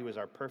died, he was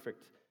our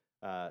perfect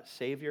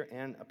Savior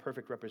and a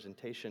perfect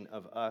representation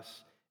of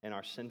us and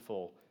our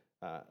sinful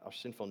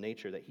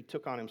nature that he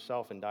took on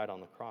himself and died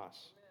on the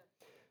cross.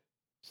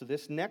 So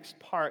this next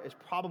part is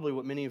probably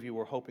what many of you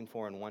were hoping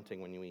for and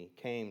wanting when we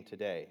came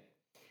today.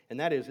 And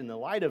that is, in the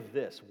light of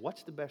this,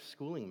 what's the best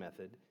schooling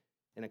method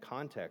in a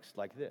context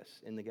like this,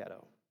 in the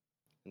ghetto?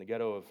 In the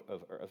ghetto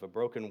of a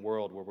broken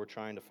world where we're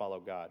trying to follow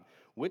God.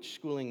 Which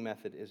schooling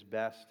method is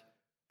best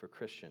for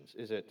Christians?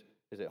 Is it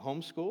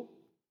homeschool?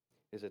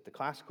 Is it the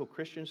classical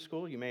Christian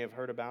school you may have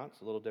heard about?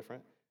 It's a little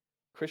different.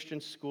 Christian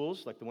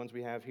schools like the ones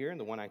we have here and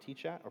the one I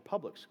teach at, or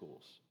public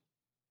schools?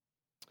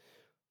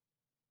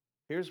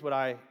 Here's what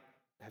I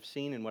have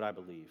seen and what I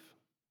believe.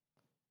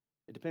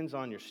 It depends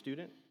on your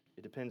student,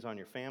 it depends on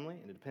your family,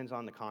 and it depends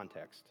on the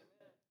context.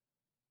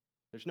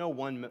 There's no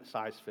one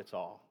size fits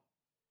all.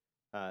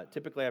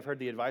 Typically, I've heard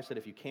the advice that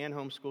if you can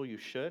homeschool, you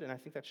should, and I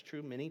think that's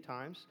true many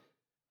times.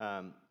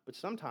 But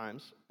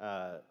sometimes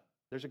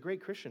there's a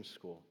great Christian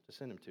school to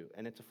send them to,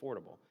 and it's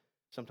affordable.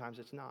 Sometimes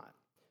it's not.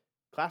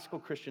 Classical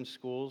Christian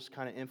schools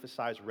kind of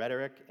emphasize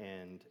rhetoric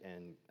and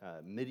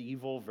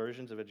medieval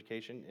versions of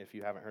education, if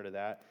you haven't heard of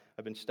that.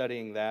 I've been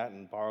studying that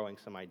and borrowing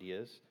some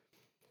ideas.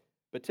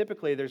 But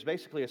typically, there's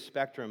basically a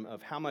spectrum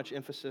of how much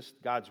emphasis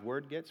God's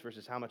word gets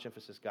versus how much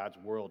emphasis God's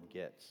world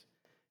gets.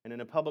 And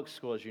in a public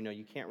school, as you know,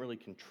 you can't really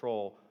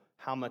control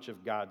how much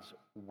of God's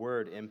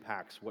word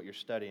impacts what you're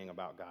studying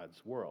about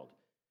God's world.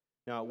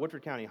 Now, at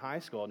Woodford County High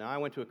School, I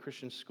went to a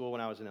Christian school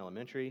when I was in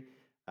elementary,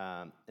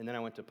 and then I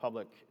went to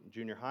public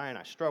junior high, and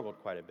I struggled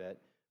quite a bit.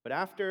 But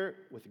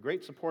with the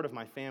great support of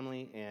my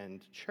family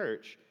and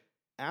church,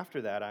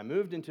 after that, I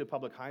moved into a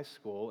public high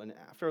school, and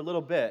after a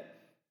little bit,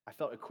 I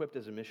felt equipped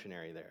as a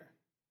missionary there.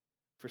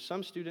 For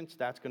some students,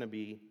 that's going to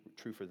be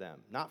true for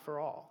them, not for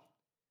all.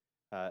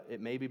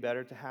 It may be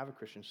better to have a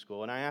Christian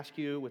school. And I ask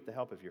you, with the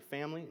help of your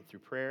family and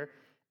through prayer,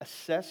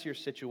 assess your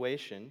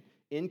situation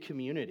in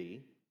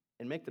community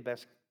and make the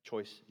best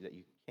choice that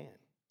you can.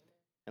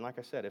 And like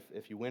I said,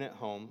 if you win at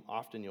home,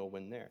 often you'll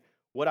win there.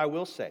 What I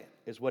will say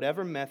is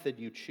whatever method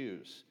you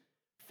choose,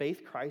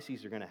 faith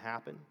crises are going to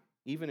happen,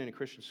 even in a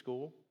Christian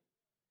school,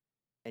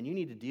 and you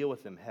need to deal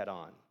with them head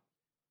on.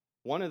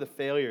 One of the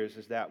failures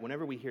is that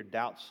whenever we hear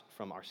doubts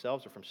from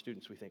ourselves or from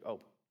students, we think, oh,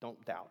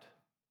 don't doubt.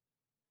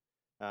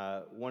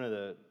 One of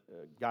the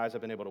guys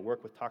I've been able to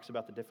work with talks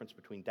about the difference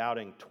between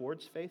doubting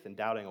towards faith and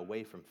doubting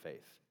away from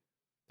faith.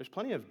 There's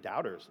plenty of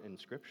doubters in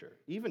Scripture.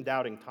 Even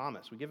doubting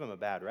Thomas, we give him a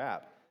bad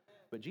rap.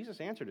 But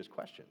Jesus answered his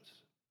questions.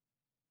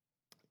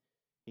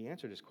 He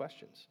answered his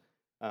questions.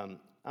 I'm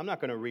not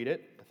going to read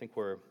it.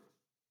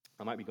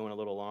 I might be going a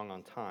little long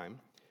on time.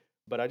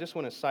 But I just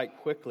want to cite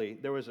quickly,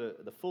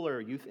 the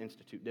Fuller Youth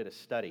Institute did a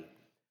study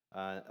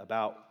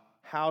about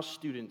how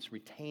students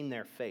retain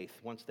their faith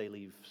once they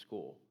leave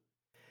school.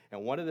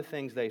 And one of the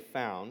things they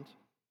found,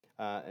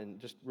 and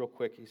just real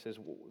quick,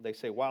 they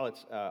say, while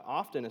it's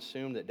often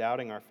assumed that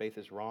doubting our faith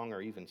is wrong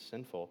or even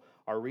sinful,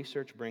 our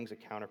research brings a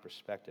counter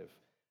perspective.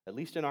 At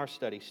least in our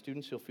study,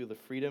 students who feel the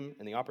freedom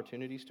and the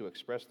opportunities to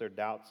express their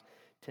doubts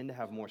tend to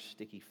have more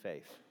sticky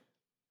faith.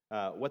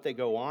 What they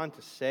go on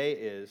to say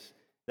is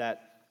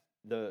that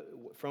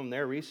from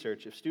their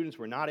research, if students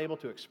were not able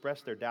to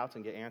express their doubts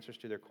and get answers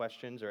to their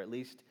questions, or at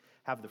least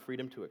have the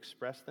freedom to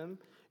express them,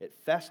 it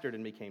festered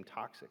and became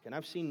toxic. And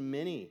I've seen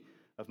many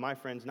of my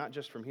friends, not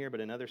just from here, but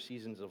in other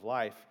seasons of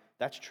life,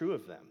 that's true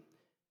of them.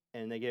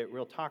 And they get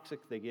real toxic,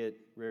 they get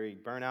very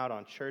burnout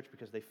on church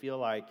because they feel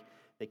like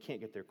they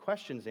can't get their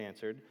questions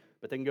answered,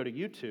 but they can go to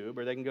YouTube,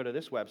 or they can go to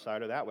this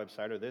website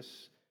or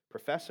this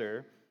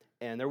professor,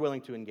 and they're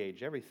willing to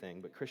engage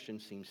everything, but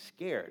Christians seem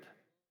scared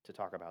to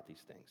talk about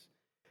these things.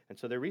 And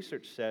so their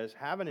research says,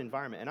 have an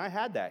environment, and I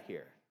had that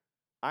here,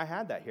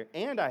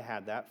 and I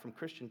had that from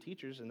Christian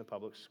teachers in the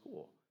public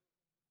school.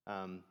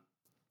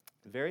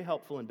 Very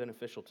helpful and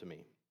beneficial to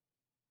me.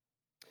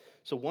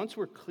 So once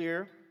we're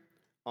clear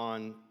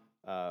on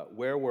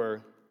where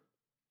we're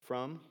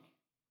from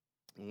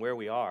and where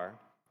we are,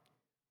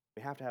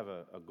 we have to have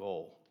a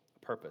goal,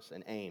 a purpose,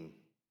 an aim.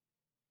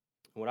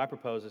 And what I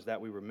propose is that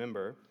we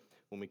remember,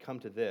 when we come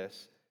to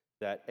this,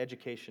 that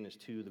education is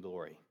to the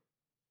glory,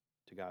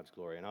 to God's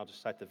glory. And I'll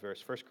just cite the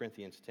verse, 1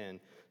 Corinthians 10.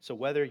 So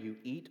whether you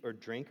eat or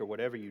drink or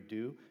whatever you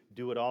do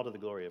it all to the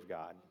glory of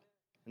God.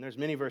 And there's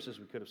many verses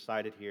we could have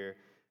cited here.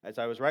 As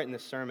I was writing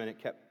this sermon, it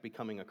kept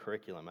becoming a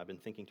curriculum. I've been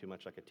thinking too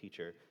much like a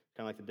teacher,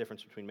 kind of like the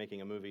difference between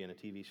making a movie and a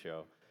TV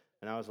show.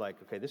 And I was like,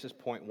 okay, this is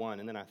point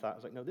one. And then I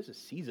was like, no, this is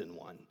season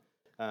one.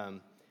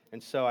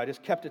 And so I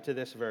just kept it to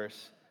this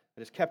verse.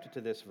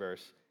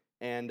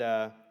 And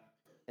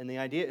the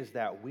idea is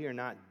that we are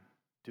not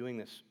doing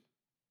this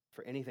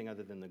for anything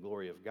other than the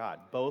glory of God.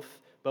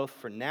 Both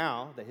for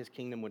now, that his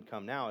kingdom would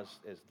come now, as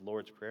the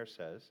Lord's Prayer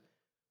says,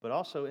 but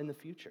also in the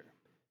future.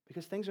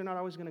 Because things are not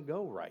always going to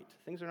go right.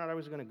 Things are not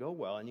always going to go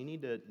well, and you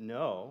need to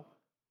know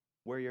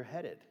where you're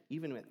headed.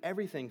 Even when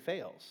everything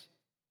fails,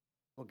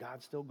 well,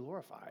 God's still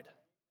glorified,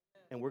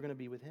 and we're going to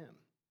be with him.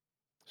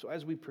 So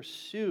as we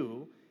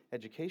pursue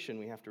education,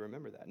 we have to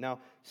remember that. Now,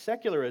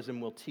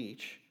 secularism will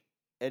teach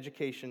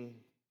education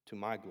to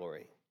my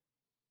glory.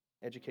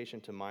 Education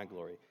to my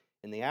glory.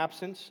 In the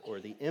absence or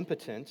the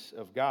impotence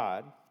of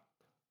God,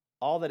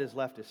 all that is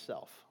left is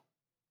self.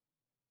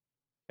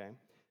 Okay?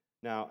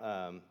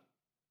 Now,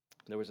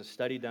 there was a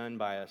study done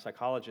by a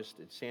psychologist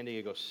at San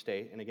Diego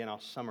State, and again,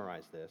 I'll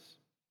summarize this.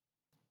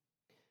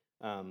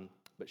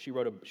 But she's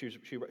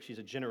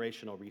a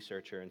generational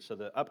researcher, and so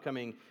the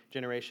upcoming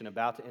generation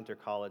about to enter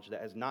college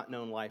that has not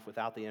known life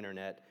without the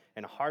internet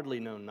and hardly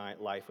known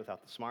life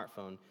without the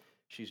smartphone,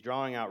 she's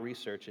drawing out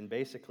research, and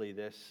basically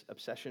this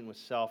obsession with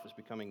self is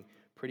becoming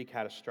pretty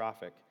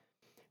catastrophic.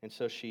 And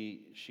so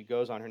she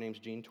goes on, her name's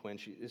Jean Twin.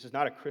 This is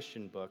not a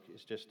Christian book,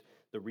 it's just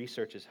the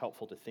research is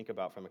helpful to think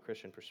about from a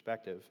Christian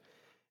perspective.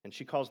 And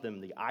she calls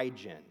them the I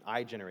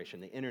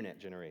generation, the internet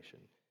generation.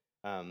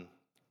 And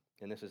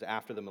this is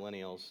after the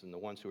millennials and the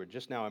ones who are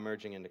just now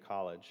emerging into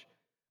college.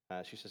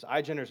 She says,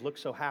 iGeners look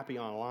so happy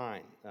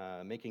online,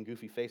 making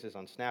goofy faces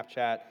on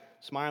Snapchat,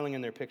 smiling in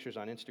their pictures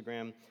on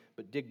Instagram,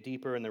 but dig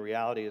deeper and the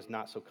reality is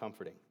not so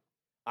comforting.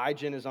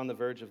 iGen is on the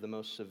verge of the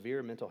most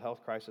severe mental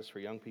health crisis for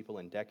young people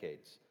in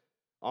decades.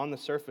 On the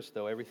surface,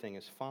 though, everything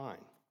is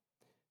fine.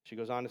 She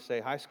goes on to say,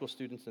 high school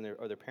students and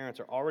their parents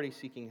are already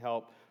seeking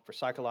help for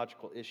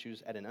psychological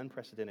issues at an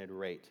unprecedented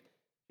rate.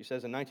 She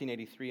says in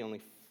 1983,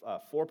 only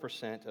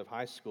 4% of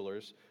high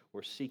schoolers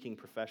were seeking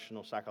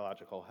professional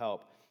psychological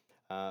help,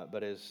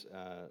 but as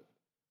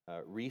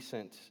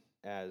recent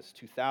as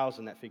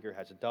 2000, that figure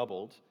has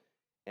doubled,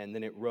 and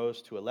then it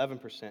rose to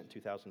 11% in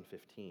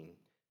 2015.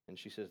 And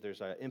she says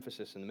there's an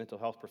emphasis in the mental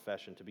health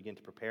profession to begin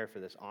to prepare for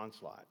this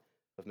onslaught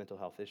of mental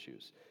health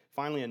issues.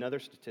 Finally, another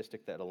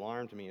statistic that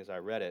alarmed me as I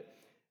read it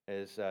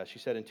is she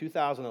said in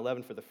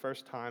 2011, for the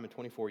first time in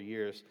 24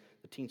 years,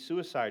 the teen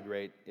suicide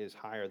rate is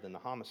higher than the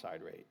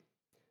homicide rate.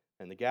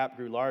 And the gap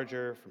grew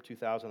larger from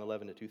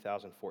 2011 to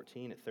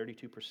 2014 at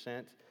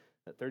 32%.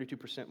 That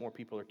 32% more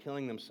people are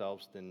killing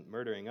themselves than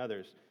murdering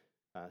others.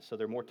 So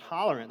they're more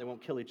tolerant. They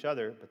won't kill each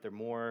other, but they're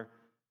more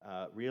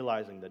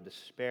realizing the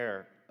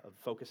despair of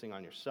focusing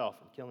on yourself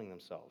and killing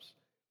themselves.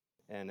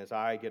 And as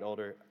I get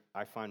older,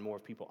 I find more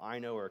people I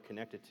know or are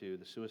connected to,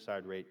 the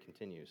suicide rate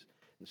continues.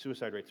 And the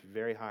suicide rate's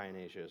very high in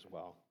Asia as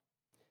well.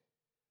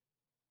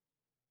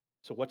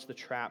 So what's the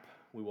trap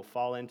we will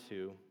fall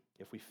into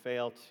if we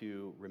fail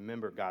to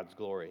remember God's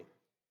glory?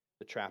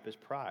 The trap is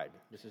pride.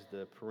 This is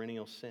the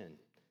perennial sin.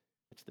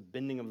 It's the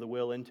bending of the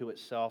will into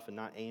itself and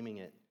not aiming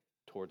it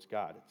towards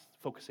God. It's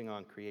focusing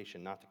on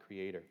creation, not the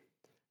Creator.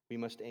 We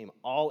must aim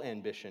all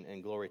ambition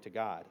and glory to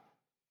God.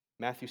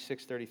 Matthew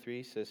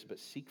 6:33 says, but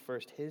seek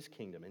first his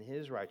kingdom and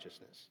his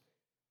righteousness,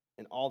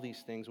 and all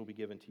these things will be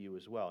given to you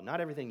as well. Not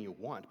everything you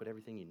want, but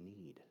everything you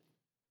need.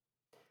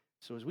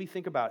 So as we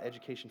think about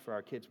education for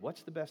our kids,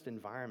 what's the best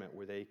environment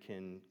where they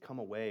can come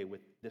away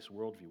with this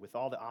worldview, with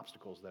all the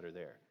obstacles that are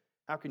there?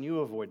 How can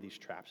you avoid these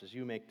traps as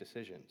you make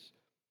decisions?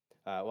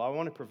 Well, I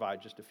want to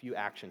provide just a few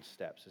action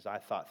steps as I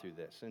thought through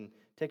this, and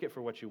take it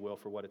for what you will,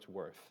 for what it's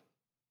worth.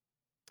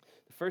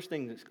 The first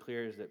thing that's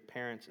clear is that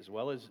parents, as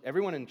well as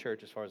everyone in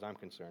church, as far as I'm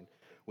concerned,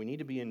 we need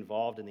to be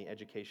involved in the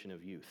education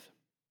of youth.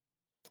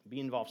 Be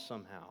involved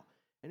somehow.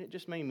 And it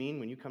just may mean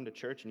when you come to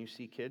church and you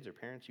see kids or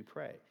parents, you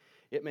pray.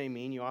 It may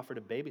mean you offer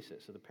to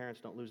babysit so the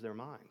parents don't lose their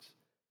minds.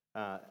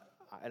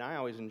 And I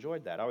always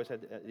enjoyed that. I always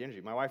had the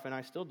energy. My wife and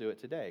I still do it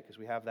today because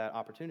we have that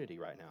opportunity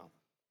right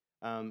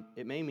now.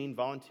 It may mean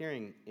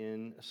volunteering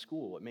in a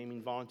school. It may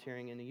mean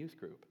volunteering in a youth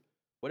group.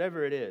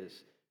 Whatever it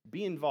is,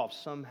 be involved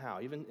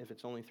somehow, even if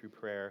it's only through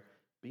prayer,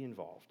 be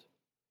involved.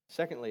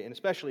 Secondly, and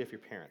especially if you're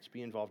parents,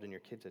 be involved in your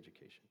kids'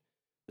 education.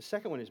 The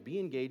second one is be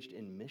engaged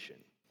in mission.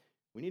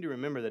 We need to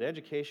remember that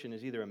education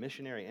is either a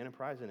missionary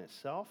enterprise in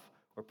itself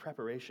or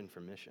preparation for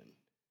mission.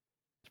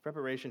 It's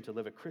preparation to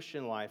live a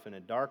Christian life in a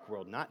dark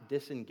world, not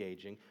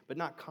disengaging, but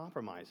not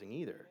compromising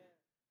either.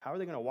 How are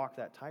they going to walk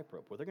that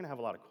tightrope? Well, they're going to have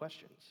a lot of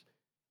questions.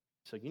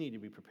 So you need to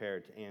be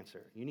prepared to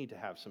answer. You need to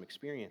have some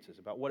experiences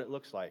about what it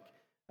looks like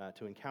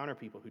to encounter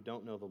people who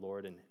don't know the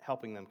Lord and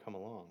helping them come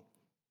along,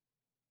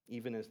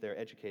 even as they're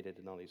educated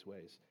in all these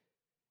ways.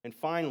 And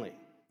finally,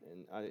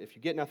 and if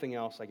you get nothing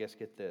else, I guess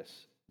get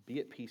this: be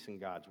at peace in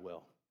God's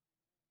will.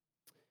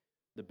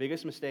 The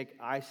biggest mistake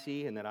I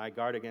see and that I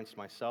guard against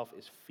myself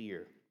is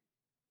fear.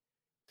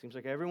 It seems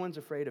like everyone's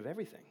afraid of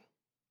everything.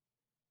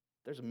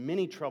 There's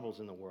many troubles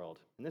in the world,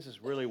 and this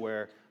is really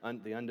where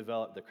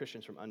the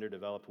Christians from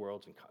underdeveloped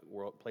worlds and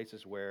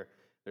places where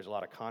there's a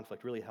lot of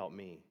conflict really help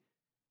me.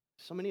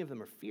 So many of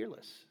them are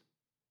fearless.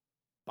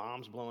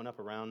 Bombs blowing up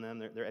around them.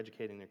 They're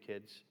educating their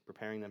kids,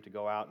 preparing them to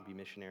go out and be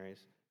missionaries.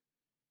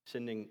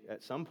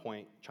 At some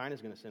point,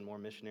 China's going to send more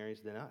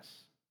missionaries than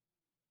us.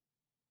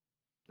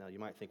 Now, you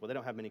might think, well, they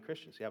don't have many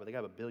Christians. Yeah, but they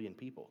have 1 billion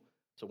people.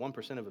 So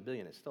 1% of 1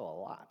 billion is still a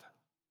lot,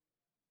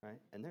 right?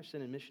 And they're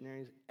sending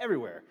missionaries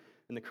everywhere.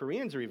 And the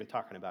Koreans are even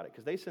talking about it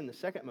because they send the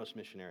second most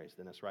missionaries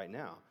than us right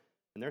now.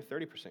 And they're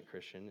 30%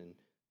 Christian. And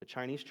the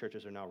Chinese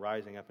churches are now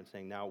rising up and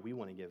saying, now we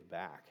want to give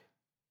back.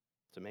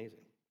 It's amazing.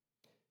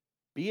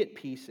 Be at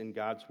peace in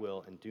God's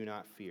will and do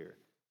not fear.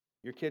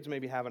 Your kids may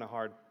be having a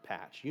hard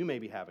patch. You may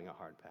be having a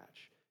hard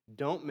patch.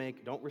 Don't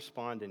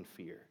respond in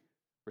fear.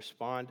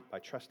 Respond by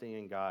trusting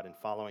in God and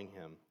following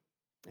Him.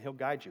 And He'll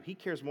guide you. He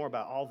cares more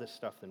about all this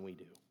stuff than we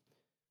do.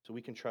 So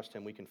we can trust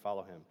Him. We can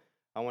follow Him.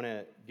 I want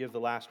to give the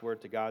last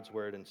word to God's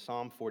word in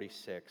Psalm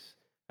 46.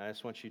 I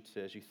just want you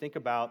to, as you think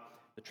about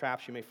the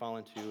traps you may fall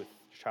into with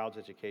child's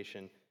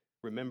education,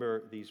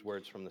 remember these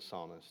words from the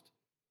psalmist.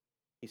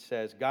 He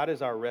says, God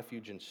is our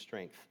refuge and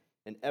strength,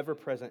 an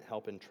ever-present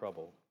help in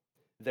trouble.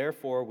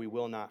 Therefore we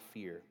will not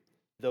fear,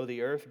 though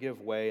the earth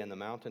give way and the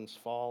mountains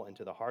fall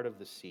into the heart of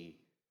the sea,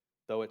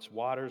 though its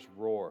waters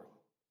roar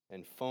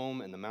and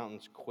foam and the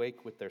mountains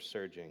quake with their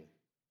surging.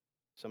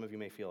 Some of you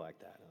may feel like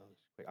that.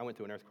 I went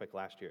through an earthquake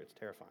last year. It's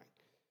terrifying.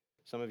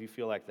 Some of you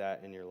feel like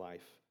that in your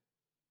life.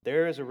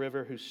 There is a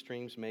river whose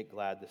streams make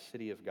glad the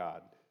city of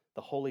God,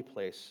 the holy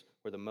place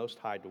where the Most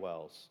High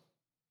dwells.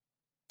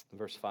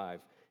 Verse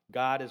 5,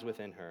 God is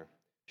within her.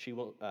 She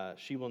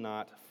will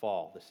not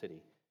fall, the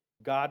city.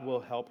 God will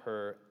help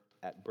her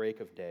at break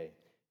of day.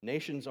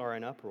 Nations are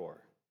in uproar.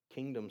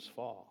 Kingdoms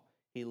fall.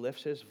 He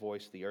lifts his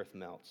voice, the earth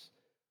melts.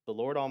 The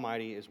Lord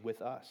Almighty is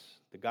with us.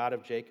 The God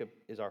of Jacob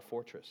is our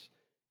fortress.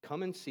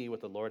 Come and see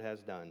what the Lord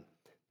has done,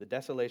 the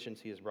desolations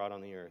he has brought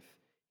on the earth.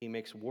 He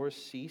makes wars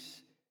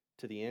cease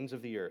to the ends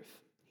of the earth.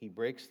 He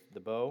breaks the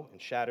bow and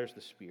shatters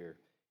the spear.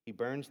 He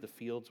burns the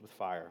fields with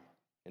fire.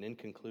 And in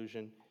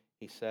conclusion,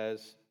 he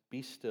says,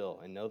 be still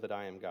and know that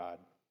I am God.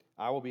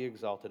 I will be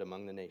exalted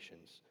among the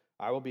nations.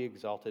 I will be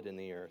exalted in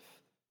the earth.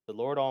 The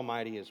Lord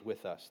Almighty is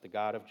with us. The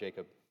God of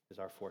Jacob is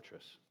our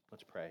fortress.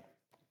 Let's pray.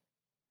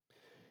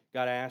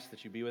 God, I ask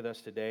that you be with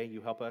us today.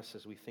 You help us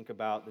as we think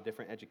about the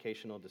different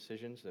educational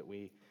decisions that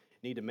we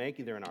need to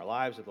make, either in our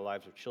lives or the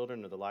lives of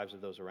children or the lives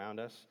of those around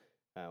us,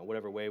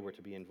 whatever way we're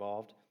to be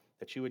involved,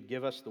 that you would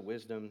give us the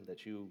wisdom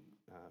that you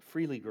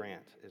freely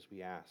grant as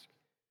we ask.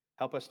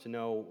 Help us to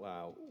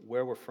know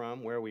where we're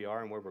from, where we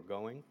are, and where we're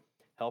going.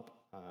 Help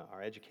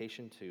our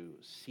education to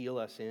seal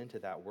us into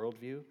that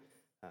worldview.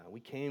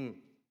 We came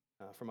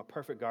from a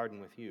perfect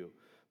garden with you,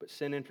 but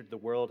sin entered the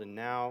world, and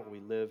now we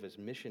live as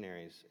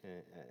missionaries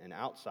and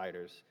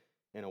outsiders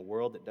in a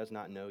world that does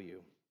not know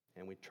you,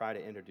 and we try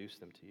to introduce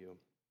them to you.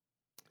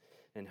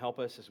 And help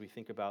us as we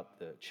think about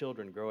the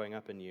children growing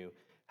up in you,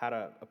 how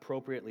to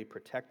appropriately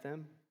protect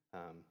them,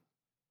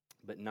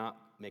 but not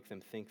make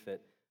them think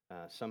that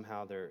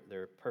somehow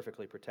they're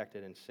perfectly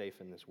protected and safe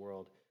in this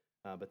world,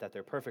 but that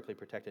they're perfectly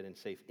protected and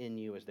safe in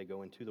you as they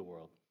go into the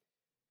world.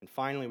 And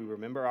finally, we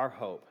remember our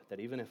hope that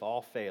even if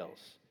all fails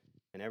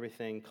and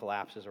everything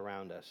collapses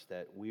around us,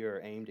 that we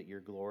are aimed at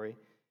your glory,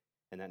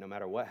 and that no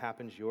matter what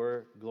happens,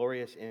 your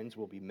glorious ends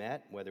will be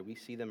met, whether we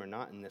see them or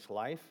not in this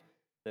life,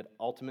 that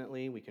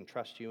ultimately we can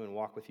trust you and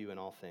walk with you in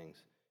all things.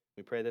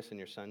 We pray this in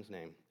your Son's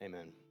name.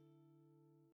 Amen.